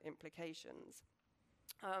long-term implications.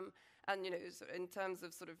 And in terms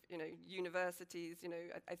of sort of universities,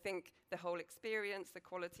 I think the whole experience, the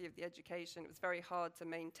quality of the education, it was very hard to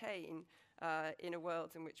maintain in a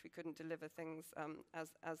world in which we couldn't deliver things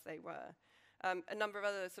as they were. A number of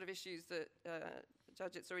other sort of issues that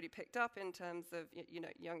Jagjit's already picked up in terms of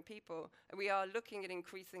young people. We are looking at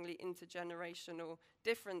increasingly intergenerational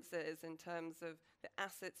differences in terms of the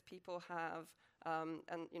assets people have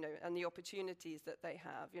and the opportunities that they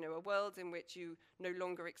have. A world in which you no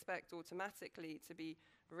longer expect automatically to be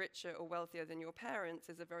richer or wealthier than your parents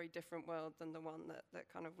is a very different world than the one that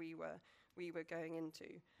kind of we were going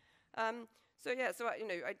into.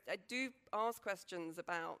 I do ask questions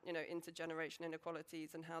about, intergenerational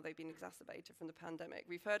inequalities and how they've been exacerbated from the pandemic.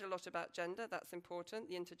 We've heard a lot about gender, that's important.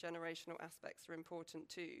 The intergenerational aspects are important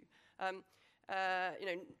too.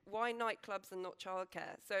 Why nightclubs and not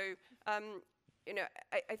childcare? So,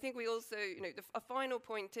 I think we also, a final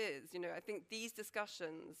point is, I think these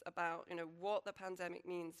discussions about, what the pandemic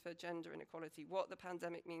means for gender inequality, what the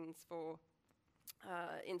pandemic means for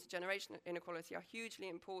intergenerational inequality are hugely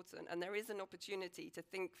important, and there is an opportunity to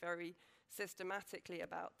think very systematically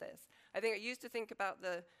about this. I think I used to think about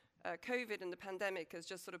the COVID and the pandemic as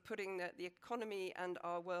just sort of putting the economy and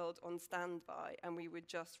our world on standby, and we would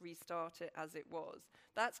just restart it as it was.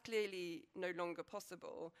 That's clearly no longer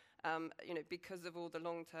possible, because of all the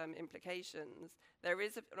long-term implications. There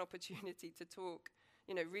is an opportunity to talk,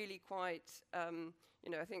 really quite,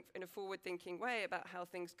 I think in a forward-thinking way about how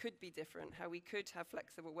things could be different, how we could have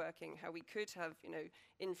flexible working, how we could have,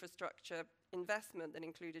 infrastructure investment that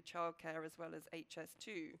included childcare as well as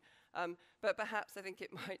HS2. But perhaps I think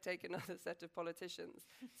it might take another set of politicians.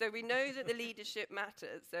 So we know that the leadership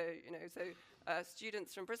matters. So,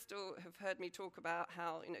 students from Bristol have heard me talk about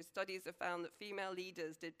how, studies have found that female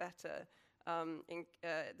leaders did better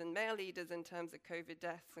than male leaders in terms of COVID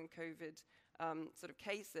deaths and COVID sort of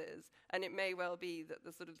cases, and it may well be that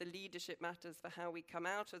the leadership matters for how we come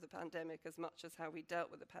out of the pandemic as much as how we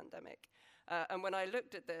dealt with the pandemic. And when I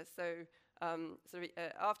looked at this,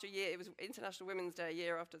 after a year, it was International Women's Day a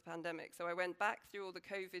year after the pandemic, so I went back through all the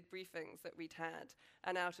COVID briefings that we'd had,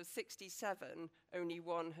 and out of 67, only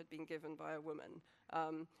one had been given by a woman,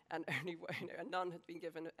 and only none had been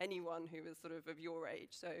given anyone who was sort of your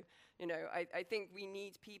age. So, I think we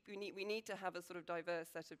need to have a sort of diverse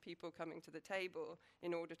set of people coming to the table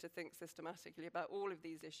in order to think systematically about all of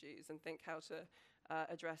these issues and think how to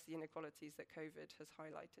address the inequalities that COVID has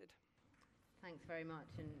highlighted. Thanks very much.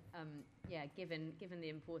 And given the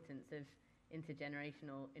importance of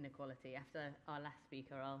intergenerational inequality, after our last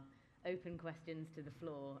speaker, I'll open questions to the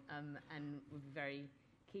floor, and we'll be very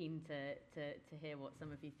keen to hear what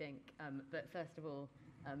some of you think. But first of all,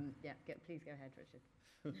 please go ahead, Richard.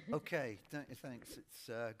 Okay, thanks.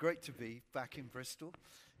 It's great to be back in Bristol.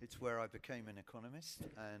 It's where I became an economist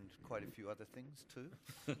and quite a few other things too.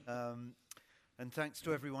 And thanks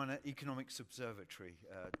to everyone at Economics Observatory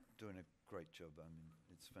doing a great job. I mean,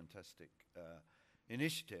 it's a fantastic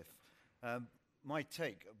initiative. My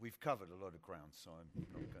take, we've covered a lot of ground, so I'm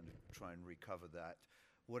not going to try and recover that.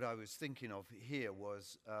 what I was thinking of here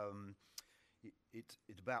was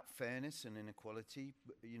it's about fairness and inequality.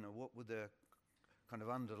 You know, what were the kind of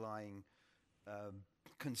underlying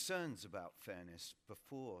concerns about fairness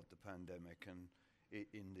before the pandemic, and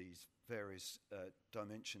in these various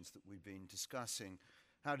dimensions that we've been discussing?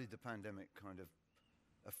 How did the pandemic kind of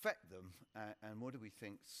affect them, and what do we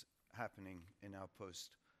think's happening in our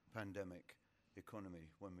post-pandemic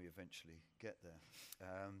economy when we eventually get there?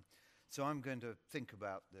 So I'm going to think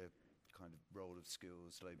about the kind of role of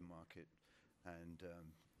skills, labour market, and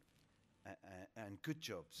good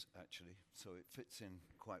jobs, actually. So it fits in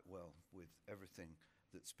quite well with everything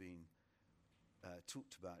that's been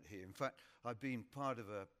talked about here. In fact, I've been part of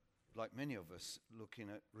like many of us, looking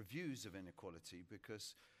at reviews of inequality,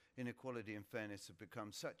 because inequality and fairness have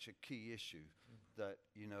become such a key issue that,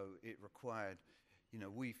 you know, it required, you know,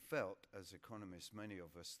 we felt as economists, many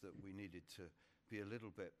of us, that we needed to be a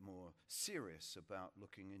little bit more serious about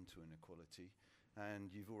looking into inequality.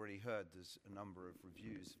 And you've already heard there's a number of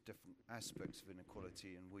reviews of different aspects of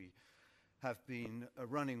inequality, and we have been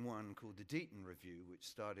running one called the Deaton Review, which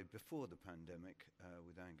started before the pandemic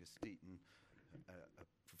with Angus Deaton, a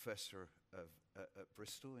professor at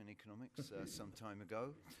Bristol in economics some time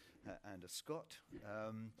ago, and a Scot.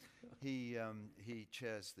 He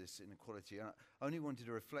chairs this inequality. And I only wanted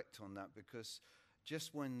to reflect on that because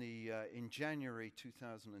just when in January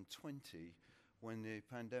 2020, when the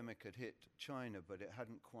pandemic had hit China, but it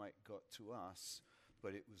hadn't quite got to us,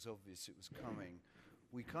 but it was obvious it was coming,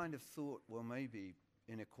 we kind of thought, well, maybe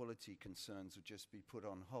inequality concerns would just be put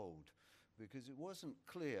on hold, because it wasn't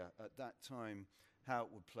clear at that time how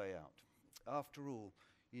it would play out. After all,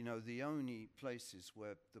 you know, the only places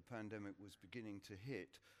where the pandemic was beginning to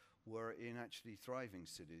hit were in actually thriving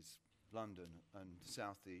cities, London and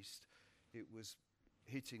Southeast. It was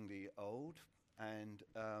hitting the old and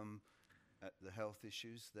the health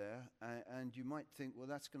issues there. And you might think, well,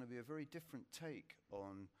 that's going to be a very different take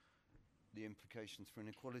on the implications for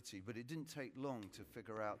inequality. But it didn't take long to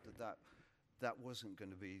figure out that wasn't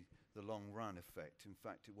going to be the long run effect. In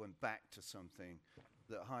fact, it went back to something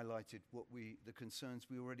that highlighted the concerns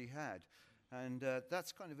we already had. And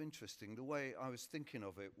that's kind of interesting. The way I was thinking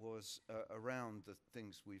of it was around the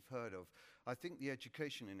things we've heard of. I think the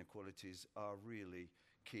education inequalities are really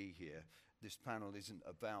key here. This panel isn't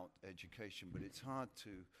about education, but it's hard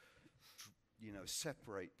to, you know,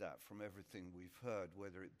 separate that from everything we've heard,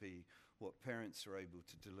 whether it be what parents are able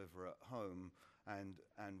to deliver at home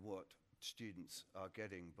and what students are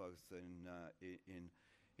getting both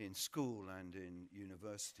in school and in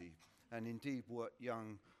university, and indeed what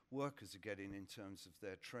young workers are getting in terms of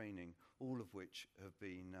their training, all of which have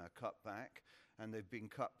been cut back, and they've been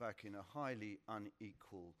cut back in a highly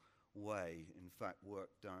unequal way. In fact, work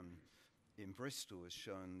done in Bristol has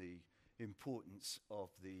shown the importance of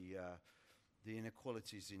the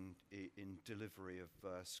inequalities in delivery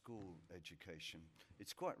of school education.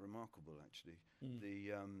 It's quite remarkable, actually.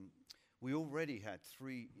 We already had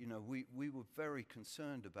we were very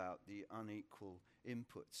concerned about the unequal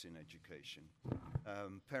inputs in education.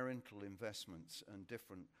 Parental investments and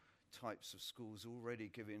different types of schools already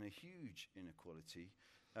giving a huge inequality.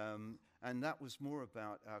 And that was more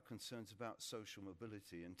about our concerns about social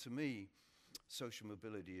mobility. And to me, social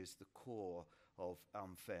mobility is the core of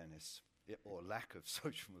unfairness, or lack of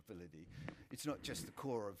social mobility. It's not just the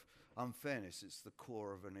core of unfairness, it's the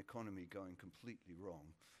core of an economy going completely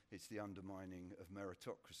wrong. It's the undermining of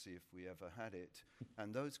meritocracy if we ever had it.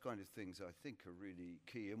 And those kind of things, I think, are really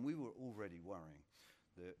key. And we were already worrying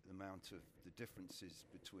the amount of the differences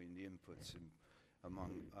between the inputs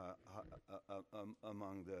among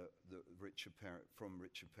the richer from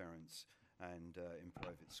richer parents and in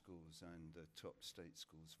private schools and top state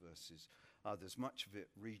schools versus others. Much of it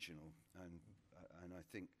regional, and I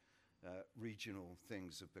think regional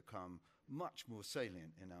things have become much more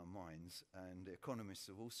salient in our minds, and economists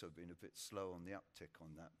have also been a bit slow on the uptick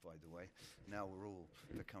on that, by the way. Now we're all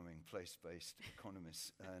becoming place-based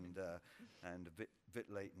economists and a bit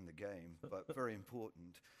late in the game, but very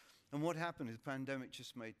important. And what happened is the pandemic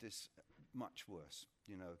just made this much worse.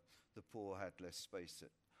 You know, the poor had less space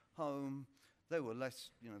at home. They were less,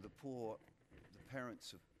 you know,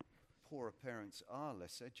 poorer parents are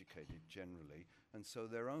less educated generally, and so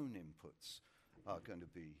their own inputs are going to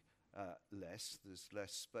be less. There's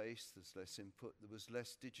less space, there's less input, there was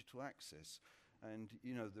less digital access. And,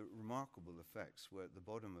 you know, the remarkable effects were at the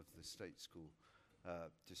bottom of the state school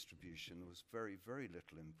distribution. There was very, very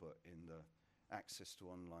little input in the access to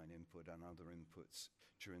online input and other inputs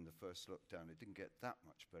during the first lockdown. It didn't get that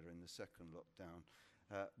much better in the second lockdown,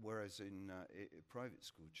 whereas in private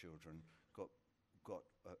school children got got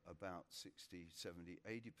about 60, 70,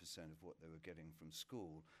 80% of what they were getting from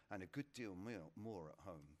school, and a good deal more at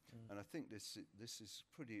home. And I think this is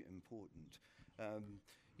pretty important.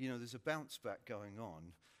 You know, there's a bounce back going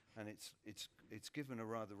on, and it's given a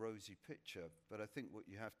rather rosy picture, but I think what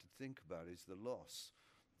you have to think about is the loss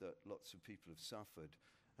that lots of people have suffered.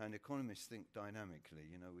 And economists think dynamically.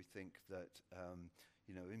 You know, we think that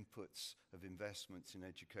you know, inputs of investments in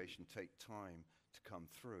education take time to come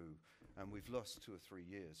through, and we've lost 2 or 3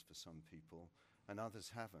 years for some people, and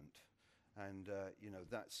others haven't. And you know,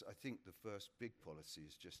 that's, I think, the first big policy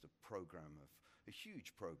is just a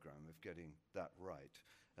huge program of getting that right.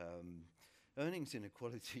 Earnings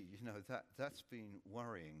inequality, you know, that's been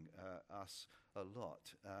worrying us a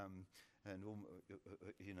lot. And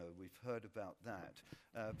you know, we've heard about that,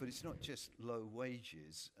 but it's not just low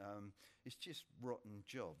wages, it's just rotten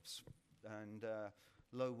jobs. And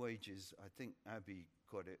low wages, I think Abby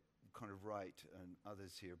got it kind of right, and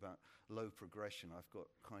others here, about low progression. I've got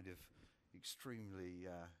kind of extremely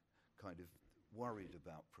kind of worried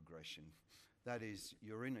about progression. That is,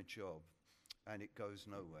 you're in a job and it goes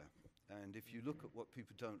nowhere. And if you look at what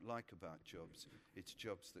people don't like about jobs, it's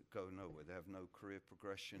jobs that go nowhere. They have no career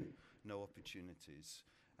progression, no opportunities.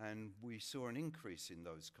 And we saw an increase in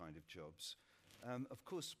those kind of jobs. Of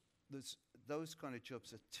course, those kind of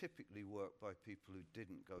jobs are typically worked by people who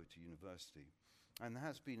didn't go to university. And there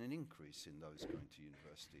has been an increase in those going to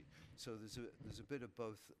university. So there's a bit of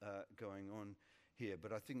both going on here,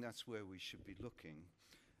 but I think that's where we should be looking.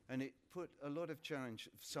 And it put a lot of challenge.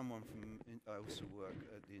 Someone from, I also work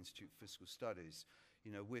at the Institute for Fiscal Studies.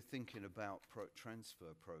 You know, we're thinking about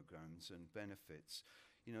transfer programs and benefits.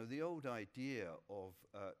 You know, the old idea of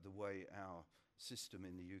the way our system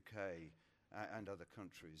in the UK and other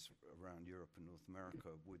countries around Europe and North America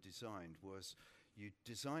were designed was you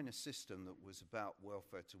design a system that was about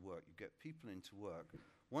welfare to work. You get people into work.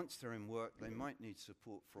 Once they're in work, they might need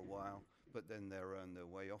support for a while, but then they'll earn their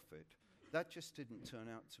way off it. That just didn't turn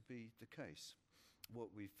out to be the case.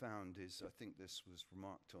 What we found is, I think this was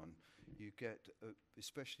remarked on, you get,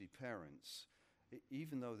 especially parents,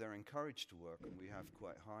 even though they're encouraged to work and we have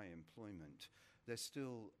quite high employment, they're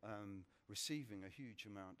still receiving a huge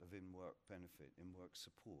amount of in-work benefit, in-work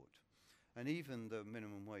support. And even the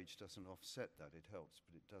minimum wage doesn't offset that. It helps,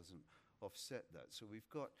 but it doesn't offset that. So we've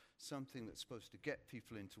got something that's supposed to get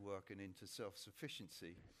people into work and into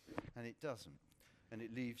self-sufficiency, and it doesn't. And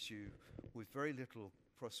it leaves you with very little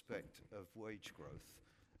prospect of wage growth,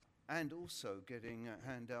 and also getting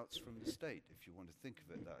handouts from the state, if you want to think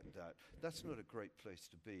of it like that. That's not a great place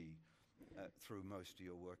to be through most of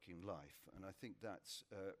your working life, and I think that's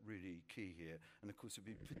really key here. And of course, it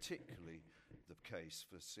would be particularly the case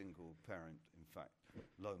for single parent, in fact,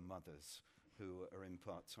 lone mothers who are in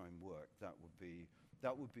part-time work. That would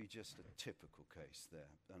be just a typical case there,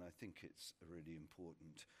 and I think it's really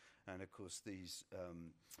important. And of course, these,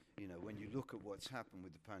 you know, when you look at what's happened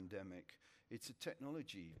with the pandemic, it's a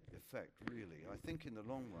technology effect, really. I think in the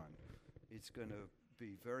long run, it's going to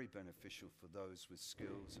be very beneficial for those with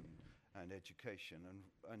skills and education,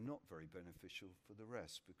 and not very beneficial for the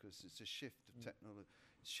rest, because it's a shift of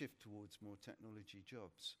shift towards more technology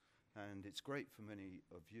jobs. And it's great for many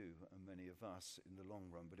of you and many of us in the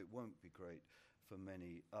long run, but it won't be great for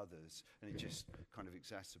many others. And it just kind of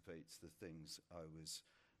exacerbates the things I was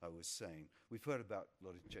saying. We've heard about a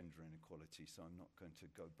lot of gender inequality, so I'm not going to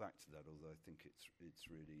go back to that, although I think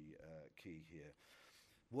it's really key here.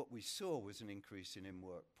 What we saw was an increase in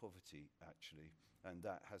in-work poverty, actually, and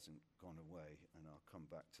that hasn't gone away, and I'll come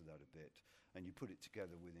back to that a bit. And you put it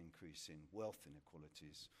together with increase in wealth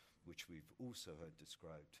inequalities, which we've also heard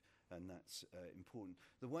described, and that's important.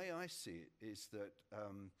 The way I see it is that,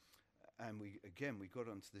 and we got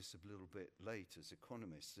onto this a little bit late as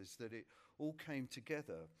economists, is that it all came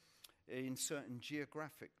together in certain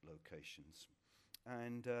geographic locations.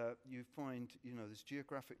 And you find, you know, there's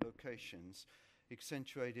geographic locations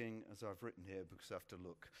accentuating, as I've written here, because I have to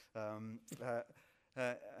look,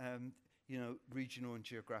 you know, regional and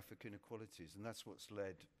geographic inequalities. And that's what's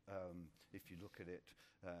led, if you look at it,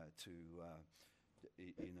 to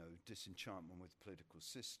you know, disenchantment with the political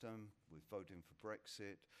system, with voting for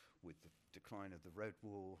Brexit, with the decline of the Red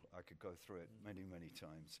Wall. I could go through it many, many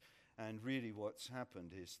times. And really what's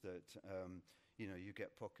happened is that, you know, you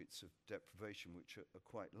get pockets of deprivation which are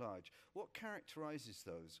quite large. What characterizes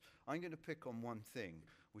those? I'm going to pick on one thing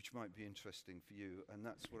which might be interesting for you, and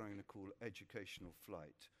that's what I'm going to call educational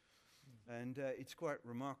flight. And it's quite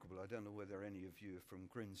remarkable. I don't know whether any of you are from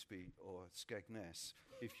Grimsby or Skegness.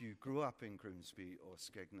 If you grew up in Grimsby or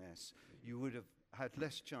Skegness, you would have had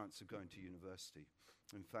less chance of going to university.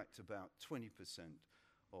 In fact, about 20%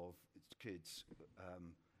 of kids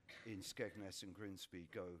in Skegness and Grimsby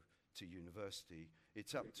go to university.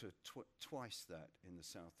 It's up to twice that in the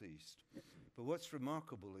southeast. But what's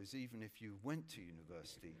remarkable is even if you went to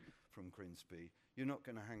university from Grimsby, you're not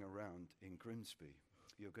going to hang around in Grimsby.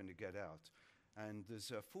 You're going to get out. And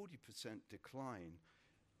there's a 40% decline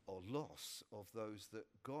or loss of those that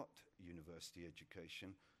got university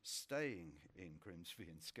education staying in Grimsby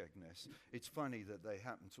and Skegness. It's funny that they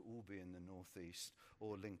happen to all be in the northeast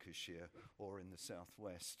or Lincolnshire or in the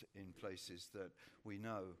southwest, in places that we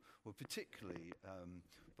know were particularly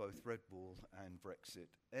both Red Wall and Brexit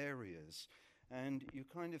areas. And you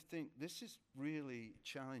kind of think this is really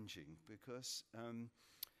challenging because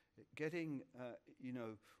getting,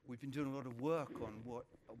 we've been doing a lot of work on what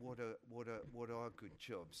are good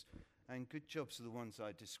jobs, and good jobs are the ones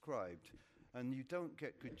I described. And you don't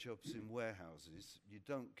get good jobs in warehouses. You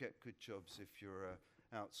don't get good jobs if you're an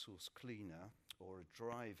outsourced cleaner or a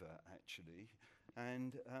driver, actually.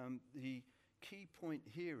 And the key point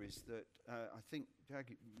here is that I think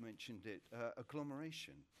Jagjit mentioned it,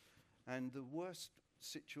 agglomeration. And the worst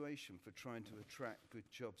situation for trying to attract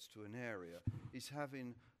good jobs to an area is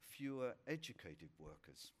having fewer educated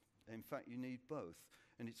workers. In fact, you need both.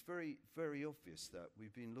 And it's very, very obvious that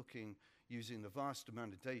we've been looking, using the vast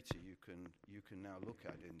amount of data you can now look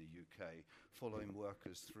at in the UK, following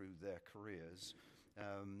workers through their careers.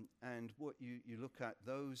 And what you look at,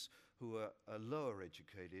 those who are lower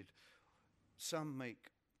educated, some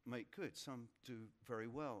make good, some do very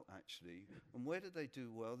well, actually. And where do they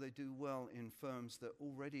do well? They do well in firms that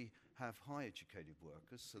already have high educated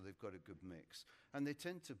workers, so they've got a good mix. And they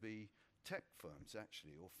tend to be tech firms,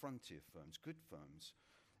 actually, or frontier firms, good firms.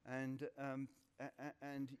 And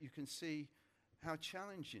you can see how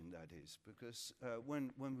challenging that is, because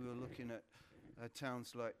when we were looking at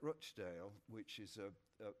towns like Rochdale, which is a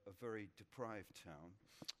very deprived town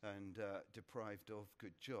and deprived of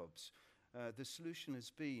good jobs, the solution has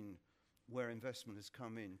been, where investment has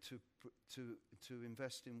come in, to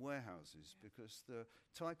invest in warehouses, because the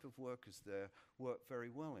type of workers there work very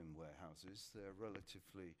well in warehouses. They're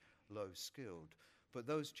relatively low skilled, but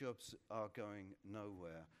those jobs are going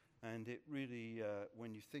nowhere. And it really,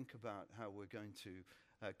 when you think about how we're going to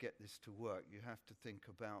get this to work, you have to think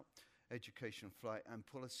about education flight and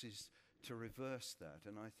policies to reverse that.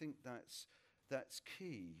 And I think that's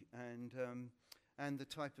key. And the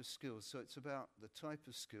type of skills. So it's about the type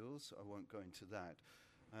of skills, I won't go into that,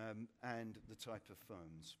 and the type of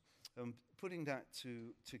firms. Putting that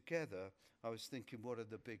together, I was thinking, what are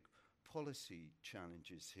the big policy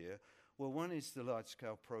challenges here? Well, one is the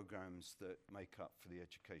large-scale programs that make up for the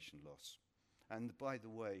education loss. And by the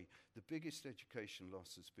way, the biggest education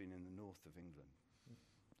loss has been in the north of England.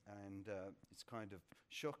 And it's kind of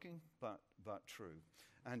shocking, but true.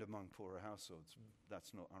 And among poorer households,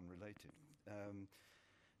 that's not unrelated.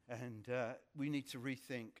 And we need to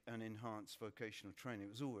rethink and enhance vocational training.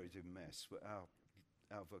 It was always a mess.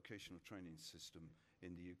 Our vocational training system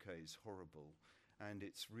in the UK is horrible. And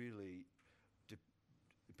it's really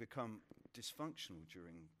become dysfunctional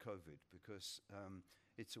during COVID, because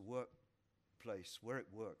it's a workplace, where it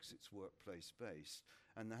works, it's workplace-based,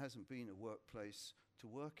 and there hasn't been a workplace to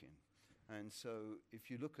work in. And so if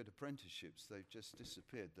you look at apprenticeships, they've just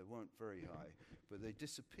disappeared. They weren't very high, but they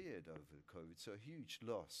disappeared over COVID, so a huge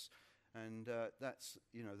loss. And that's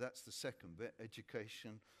the second bit,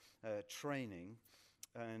 education, training,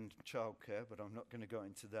 and childcare, but I'm not going to go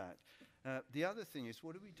into that. The other thing is,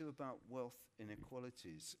 what do we do about wealth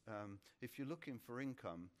inequalities? If you're looking for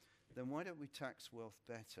income, then why don't we tax wealth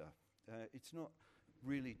better? It's not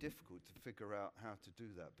really difficult to figure out how to do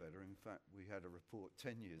that better. In fact, we had a report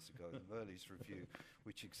 10 years ago, the Merley's Review,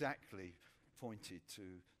 which exactly pointed to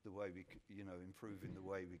the way we, improving the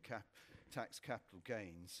way we tax capital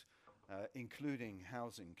gains, including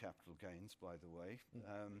housing capital gains, by the way,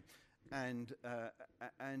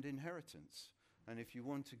 and inheritance. And if you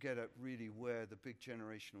want to get at really where the big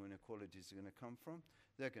generational inequalities are going to come from,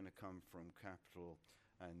 they're going to come from capital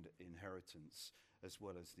and inheritance, as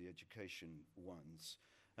well as the education ones.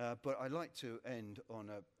 But I like to end on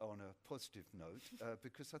a positive note,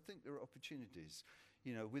 because I think there are opportunities.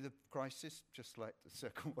 With a crisis, just like the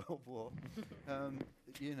Second World War,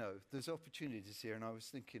 there's opportunities here, and I was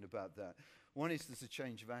thinking about that. One is there's a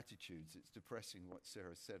change of attitudes. It's depressing what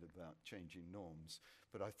Sarah said about changing norms,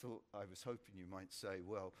 but I was hoping you might say,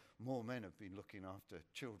 well, more men have been looking after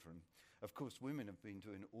children. Of course, mothers have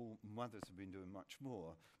been doing much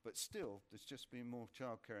more, but still, there's just been more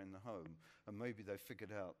childcare in the home, and maybe they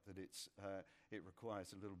figured out that it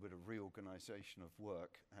requires a little bit of reorganisation of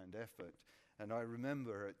work and effort. And I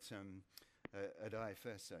remember at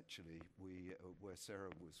IFS, actually, where Sarah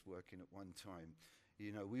was working at one time,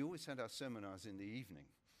 you know, we always had our seminars in the evening.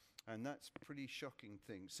 And that's a pretty shocking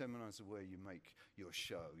thing. Seminars are where you make your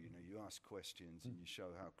show. You know, you ask questions and you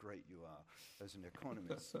show how great you are as an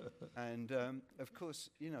economist. And of course,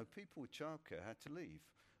 you know, people with childcare had to leave.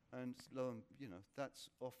 And you know, that's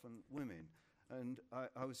often women. And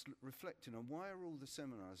I was reflecting on why are all the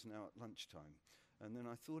seminars now at lunchtime? And then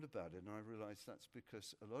I thought about it and I realized that's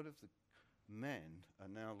because a lot of the men are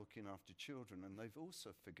now looking after children, and they've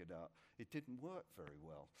also figured out it didn't work very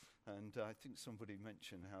well. And I think somebody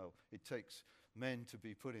mentioned how it takes men to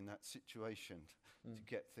be put in that situation to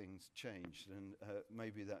get things changed, and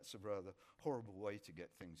maybe that's a rather horrible way to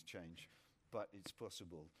get things changed, but it's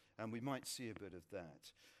possible. And we might see a bit of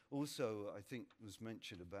that. Also, I think was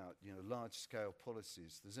mentioned about, you know, large-scale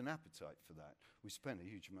policies. There's an appetite for that. We spend a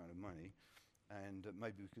huge amount of money, and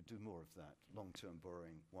maybe we could do more of that. Long-term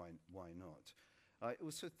borrowing, why not? I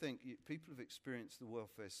also think people have experienced the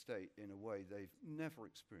welfare state in a way they've never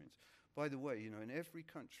experienced. By the way, you know, in every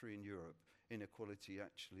country in Europe, inequality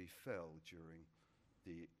actually fell during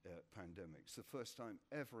the pandemic. It's the first time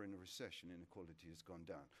ever in a recession inequality has gone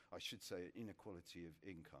down. I should say inequality of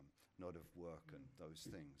income, not of work and those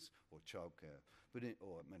things, or childcare,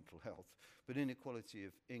 or mental health, but inequality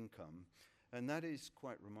of income. And that is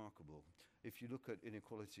quite remarkable. If you look at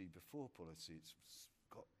inequality before policy, it's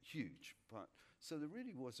got huge. But so there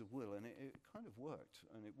really was a will, and it kind of worked.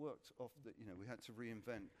 And it worked off the, you know, we had to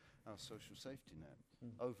reinvent our social safety net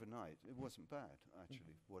overnight. It wasn't bad,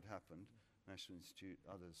 actually, what happened. National Institute,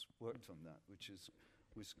 others worked on that, which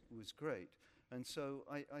was great. And so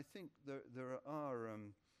I think there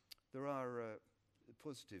are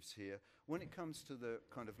positives here. When it comes to the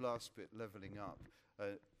kind of last bit, levelling up,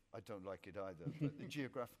 I don't like it either. But the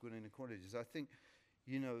geographical inequalities, I think,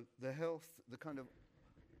 you know, the health, the kind of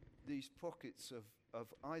these pockets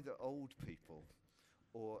of either old people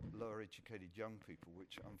or lower educated young people,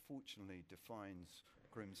 which unfortunately defines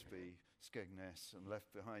Grimsby, Skegness and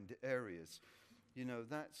left behind areas, you know,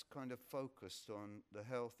 that's kind of focused on the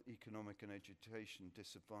health, economic and education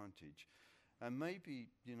disadvantage. And maybe,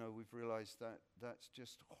 you know, we've realized that that's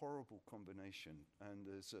just a horrible combination, and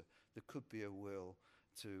there could be a will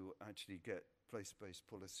to actually get place-based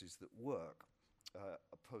policies that work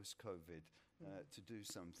post-COVID to do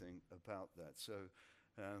something about that. So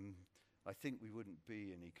I think we wouldn't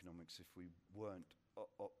be in economics if we weren't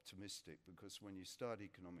optimistic, because when you start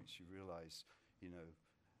economics you realize, you know,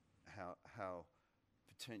 how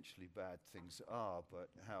potentially bad things are, but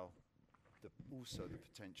how also the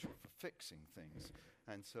potential for fixing things.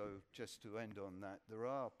 And so just to end on that, there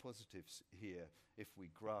are positives here if we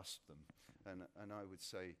grasp them. And I would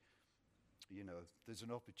say, you know, there's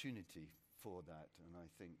an opportunity for that. And I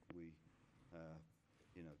think we,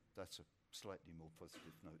 you know, that's a slightly more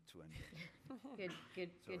positive note to end on.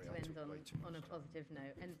 Good to end on a positive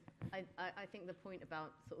note. And I think the point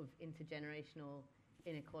about sort of intergenerational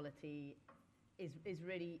inequality is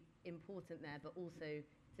really important there, but also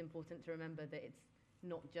it's important to remember that it's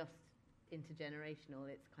not just intergenerational,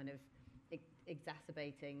 it's kind of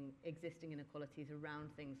exacerbating existing inequalities around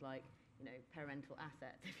things like, you know, parental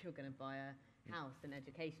assets if you're going to buy a house, and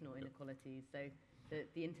educational inequalities. So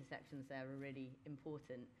the intersections there are really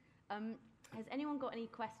important. Has anyone got any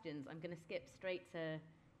questions? I'm going to skip straight to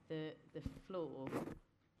the floor.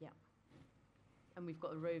 Yeah. And we've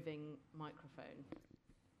got a roving microphone.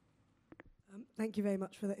 Thank you very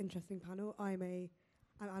much for the interesting panel. I'm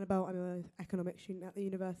Annabelle. I'm an economics student at the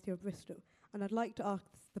University of Bristol, and I'd like to ask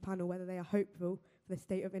the panel whether they are hopeful for the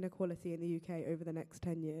state of inequality in the UK over the next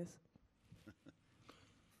 10 years.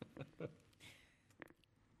 I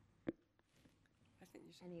think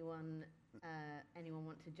you should. Anyone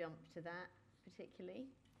want to jump to that particularly?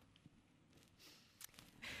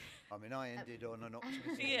 I mean, I ended on an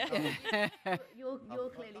optimistic Yeah. You're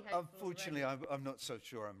clearly hopeful. Unfortunately, I'm not so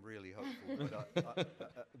sure I'm really hopeful,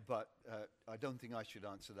 but I don't think I should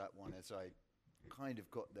answer that one, as I kind of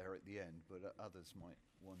got there at the end, but others might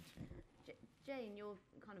want to. Jane, you're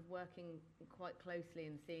kind of working quite closely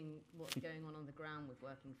and seeing what's going on the ground with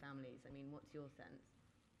working families. I mean, what's your sense?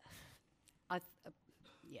 I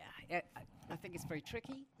think it's very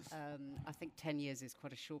tricky. I think 10 years is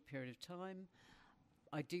quite a short period of time.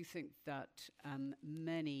 I do think that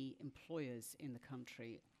many employers in the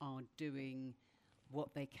country are doing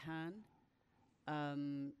what they can,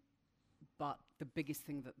 but the biggest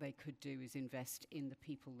thing that they could do is invest in the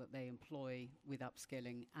people that they employ with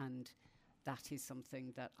upskilling, and that is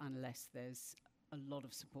something that, unless there's a lot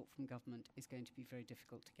of support from government, is going to be very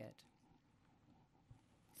difficult to get.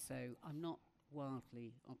 So I'm not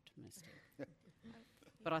wildly optimistic.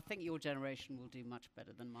 But I think your generation will do much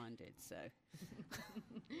better than mine did, so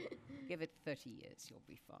give it 30 years, you'll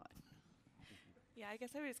be fine. Yeah, I guess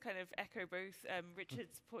I would just kind of echo both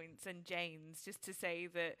Richard's points and Jane's, just to say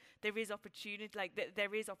that there is opportunity,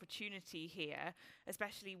 there is opportunity here,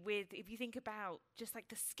 especially with, if you think about just like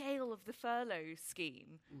the scale of the furlough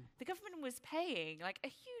scheme, the government was paying like a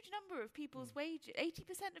huge number of people's wages,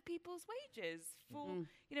 80% of people's wages for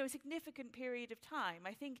a significant period of time.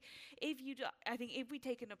 I think if we'd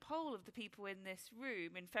taken a poll of the people in this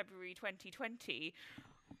room in February 2020,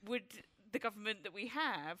 would the government that we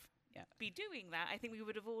have be doing that? I think we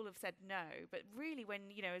would have all have said no. But really, when,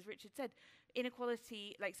 as Richard said,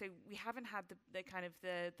 inequality, so we haven't had the kind of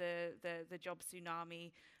the job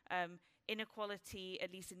tsunami. Inequality,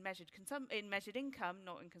 at least in measured income,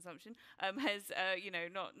 not in consumption, has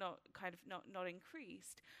not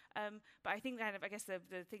increased. But I think I guess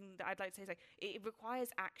the thing that I'd like to say is it requires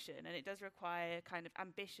action, and it does require kind of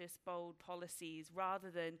ambitious, bold policies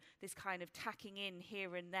rather than this kind of tacking in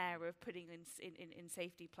here and there of putting in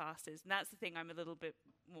safety plasters. And that's the thing I'm a little bit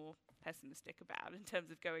more pessimistic about in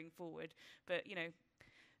terms of going forward. But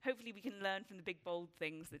hopefully we can learn from the big bold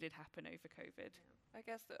things that did happen over COVID. I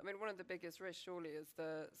guess one of the biggest risks surely is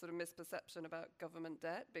the sort of misperception about government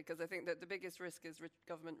debt, because I think that the biggest risk is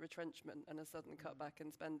government retrenchment and a sudden cutback in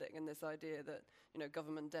spending, and this idea that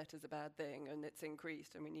government debt is a bad thing and it's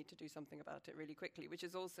increased and we need to do something about it really quickly, which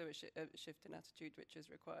is also a shift in attitude which is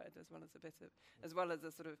required, as well as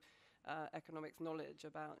a sort of economics knowledge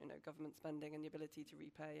about government spending and the ability to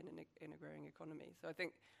repay in a growing economy. So I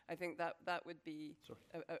think that would be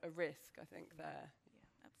a risk, I think, there.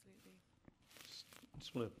 Yeah, absolutely. I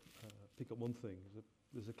just want to pick up one thing.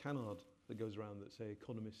 There's a canard that goes around that say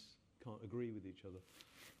economists can't agree with each other.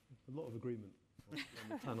 A lot of agreement on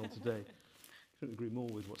the panel today. Couldn't agree more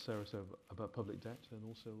with what Sarah said about public debt, and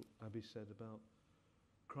also Abby said about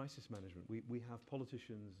crisis management. We have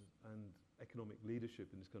politicians and economic leadership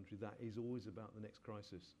in this country that is always about the next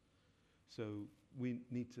crisis. So we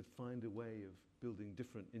need to find a way of building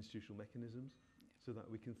different institutional mechanisms so that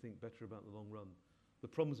we can think better about the long run. The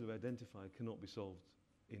problems we've identified cannot be solved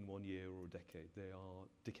in 1 year or a decade. They are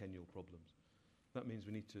decennial problems. That means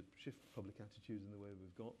we need to shift public attitudes in the way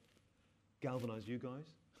we've got, galvanise you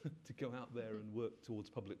guys to go out there and work towards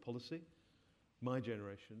public policy. My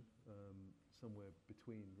generation, somewhere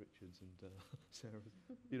between Richard's and Sarah's,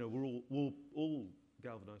 we're all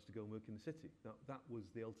galvanised to go and work in the city. That was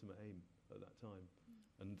the ultimate aim at that time.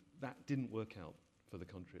 And that didn't work out for the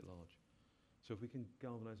country at large. So if we can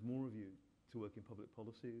galvanise more of you to work in public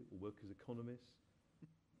policy, or work as economists,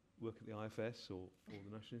 work at the IFS or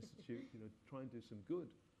the National Institute, try and do some good.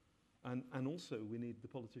 And also we need the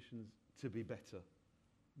politicians to be better.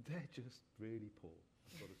 They're just really poor,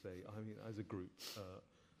 I've got to say. As a group,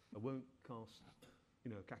 I won't cast,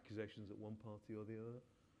 accusations at one party or the other.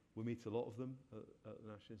 We meet a lot of them at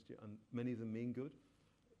the National Institute, and many of them mean good,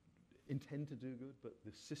 intend to do good, but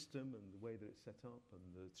the system and the way that it's set up and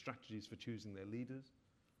the strategies for choosing their leaders,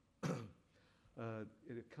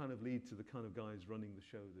 it kind of lead to the kind of guys running the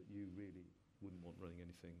show that you really wouldn't want running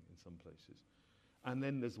anything in some places. And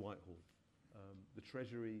then there's Whitehall. The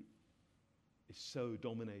Treasury is so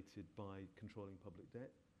dominated by controlling public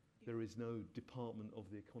debt. There is no department of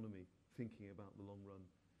the economy thinking about the long run,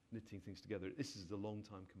 knitting things together. This is a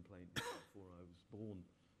long-time complaint. Before I was born,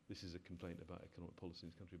 this is a complaint about economic policy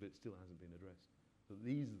in this country, but it still hasn't been addressed. So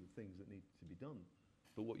these are the things that need to be done.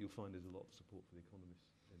 But what you'll find is a lot of support for the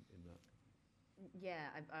economists in that. Yeah,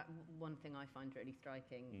 one thing I find really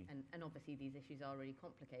striking, and obviously these issues are really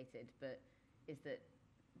complicated, but is that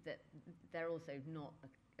they're also not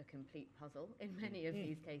a complete puzzle in many of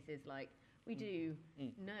these cases. Like, we do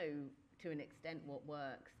know to an extent what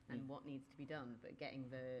works and what needs to be done, but getting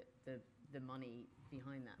the money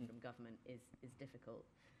behind that from government is difficult.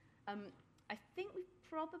 I think we've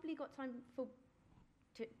probably got time for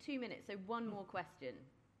 2 minutes, so one more question.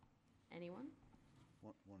 Anyone?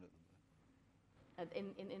 One at the back.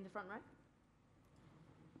 In the front row?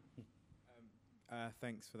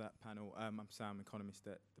 Thanks for that panel. I'm Sam, economist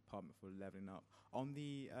at Department for Levelling Up. On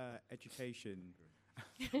the education...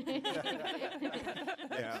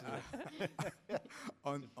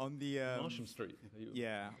 on the... Marsham Street.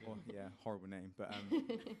 Horrible name, but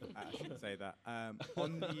I shouldn't say that.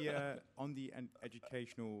 On the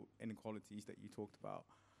educational inequalities that you talked about,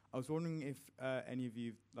 I was wondering if any of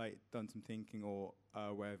you've done some thinking or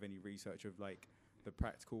aware of any research of the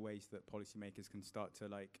practical ways that policymakers can start to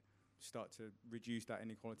reduce that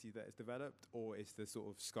inequality that is developed, or is the sort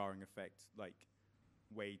of scarring effect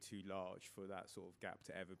way too large for that sort of gap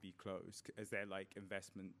to ever be closed? Is there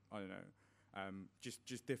investment, I don't know,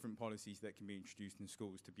 just different policies that can be introduced in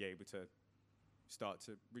schools to be able to start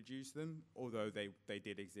to reduce them, although they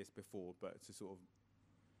did exist before, but to sort of,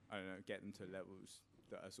 I don't know, get them to levels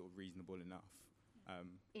that are sort of reasonable enough.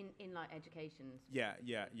 In like education. Yeah.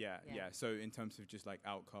 So in terms of just like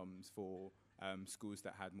outcomes for schools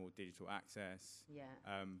that had more digital access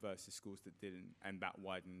versus schools that didn't, and that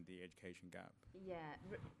widened the education gap. Yeah,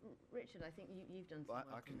 Richard, I think you've done some work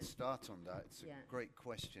I can on this. start on that. It's a great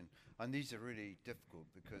question, and these are really difficult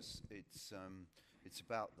because it's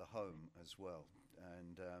about the home as well,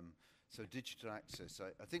 and so digital access.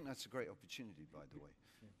 I think that's a great opportunity, by the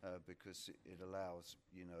way, because it allows,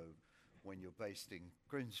 you know, when you're based in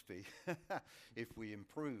Grimsby, if we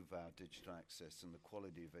improve our digital access and the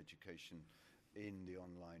quality of education in the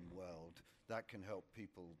online world, that can help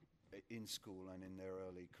people in school and in their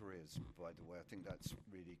early careers, by the way. I think that's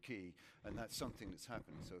really key, and that's something that's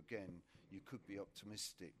happening. So again, you could be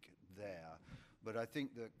optimistic there. But I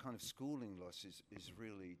think the kind of schooling loss is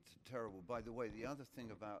really terrible. By the way, the other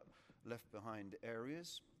thing about left behind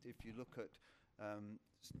areas, if you look at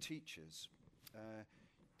teachers,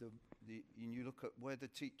 you look at where the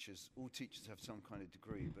teachers, all teachers have some kind of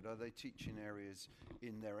degree, but are they teaching areas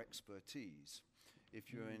in their expertise?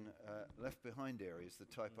 If you're in left behind areas, the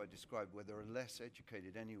type I described, where they're less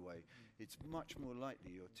educated anyway, it's much more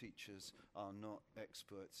likely your teachers are not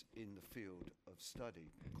experts in the field of study.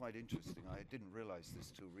 Quite interesting. I didn't realize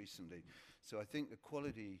this till recently. So I think the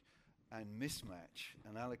quality and mismatch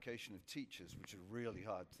and allocation of teachers, which is a really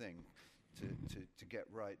hard thing to get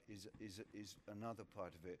right, is another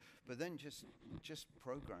part of it. But then just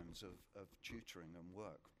programs of tutoring and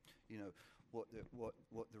work. You know, what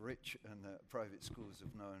the rich and the private schools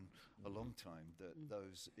have known a long time, that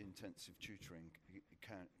those intensive tutoring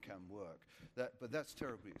can work. But that's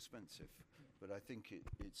terribly expensive. But I think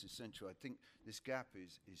it's essential. I think this gap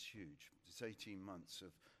is huge. It's 18 months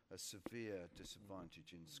of a severe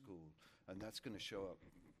disadvantage in school, and that's going to show up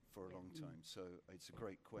for a long time. So it's a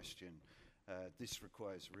great question. This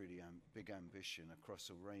requires really big ambition across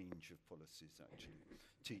a range of policies, actually.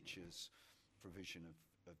 Teachers, provision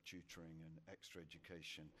of tutoring and extra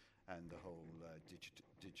education, and the whole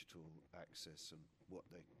digital access and what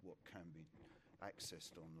can be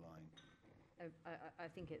accessed online. I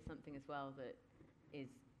think it's something as well that is,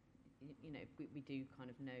 you know, we do kind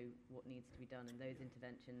of know what needs to be done, and those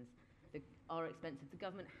interventions are expensive. The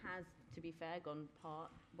government has, to be fair, gone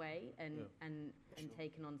part way and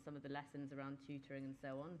taken on some of the lessons around tutoring and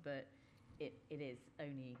so on, but it is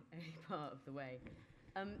only part of the way.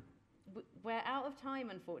 We're out of time,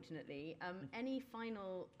 unfortunately. Any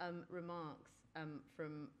final remarks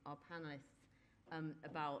from our panelists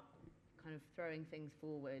about kind of throwing things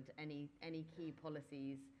forward? Any key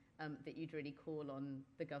policies that you'd really call on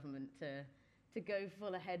the government to go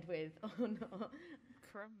full ahead with or not?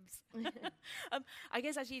 Crumbs. I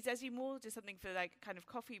guess actually it's actually more just something for like kind of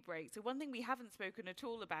coffee break. So one thing we haven't spoken at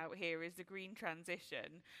all about here is the green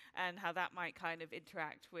transition and how that might kind of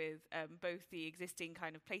interact with both the existing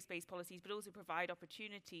kind of place-based policies, but also provide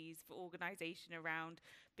opportunities for organisation around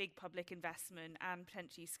big public investment and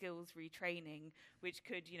potentially skills retraining, which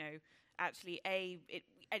could, you know, actually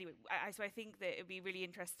so I think that it would be really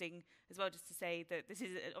interesting as well just to say that this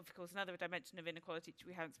is, of course, another dimension of inequality which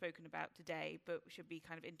we haven't spoken about today, but should be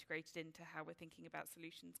kind of integrated into how we're thinking about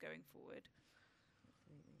solutions going forward.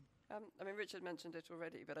 I mean, Richard mentioned it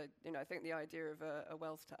already, but I think the idea of a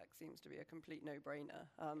wealth tax seems to be a complete no-brainer.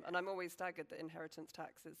 And I'm always staggered that inheritance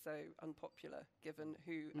tax is so unpopular, given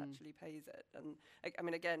who actually pays it. And I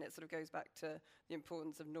mean, again, it sort of goes back to the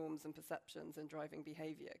importance of norms and perceptions and driving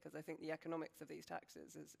behaviour, because I think the economics of these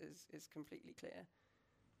taxes is completely clear.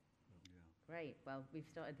 Great. Well, we've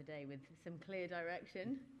started the day with some clear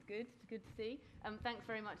direction. Good to see. Thanks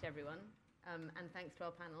very much, everyone. And thanks to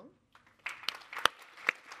our panel.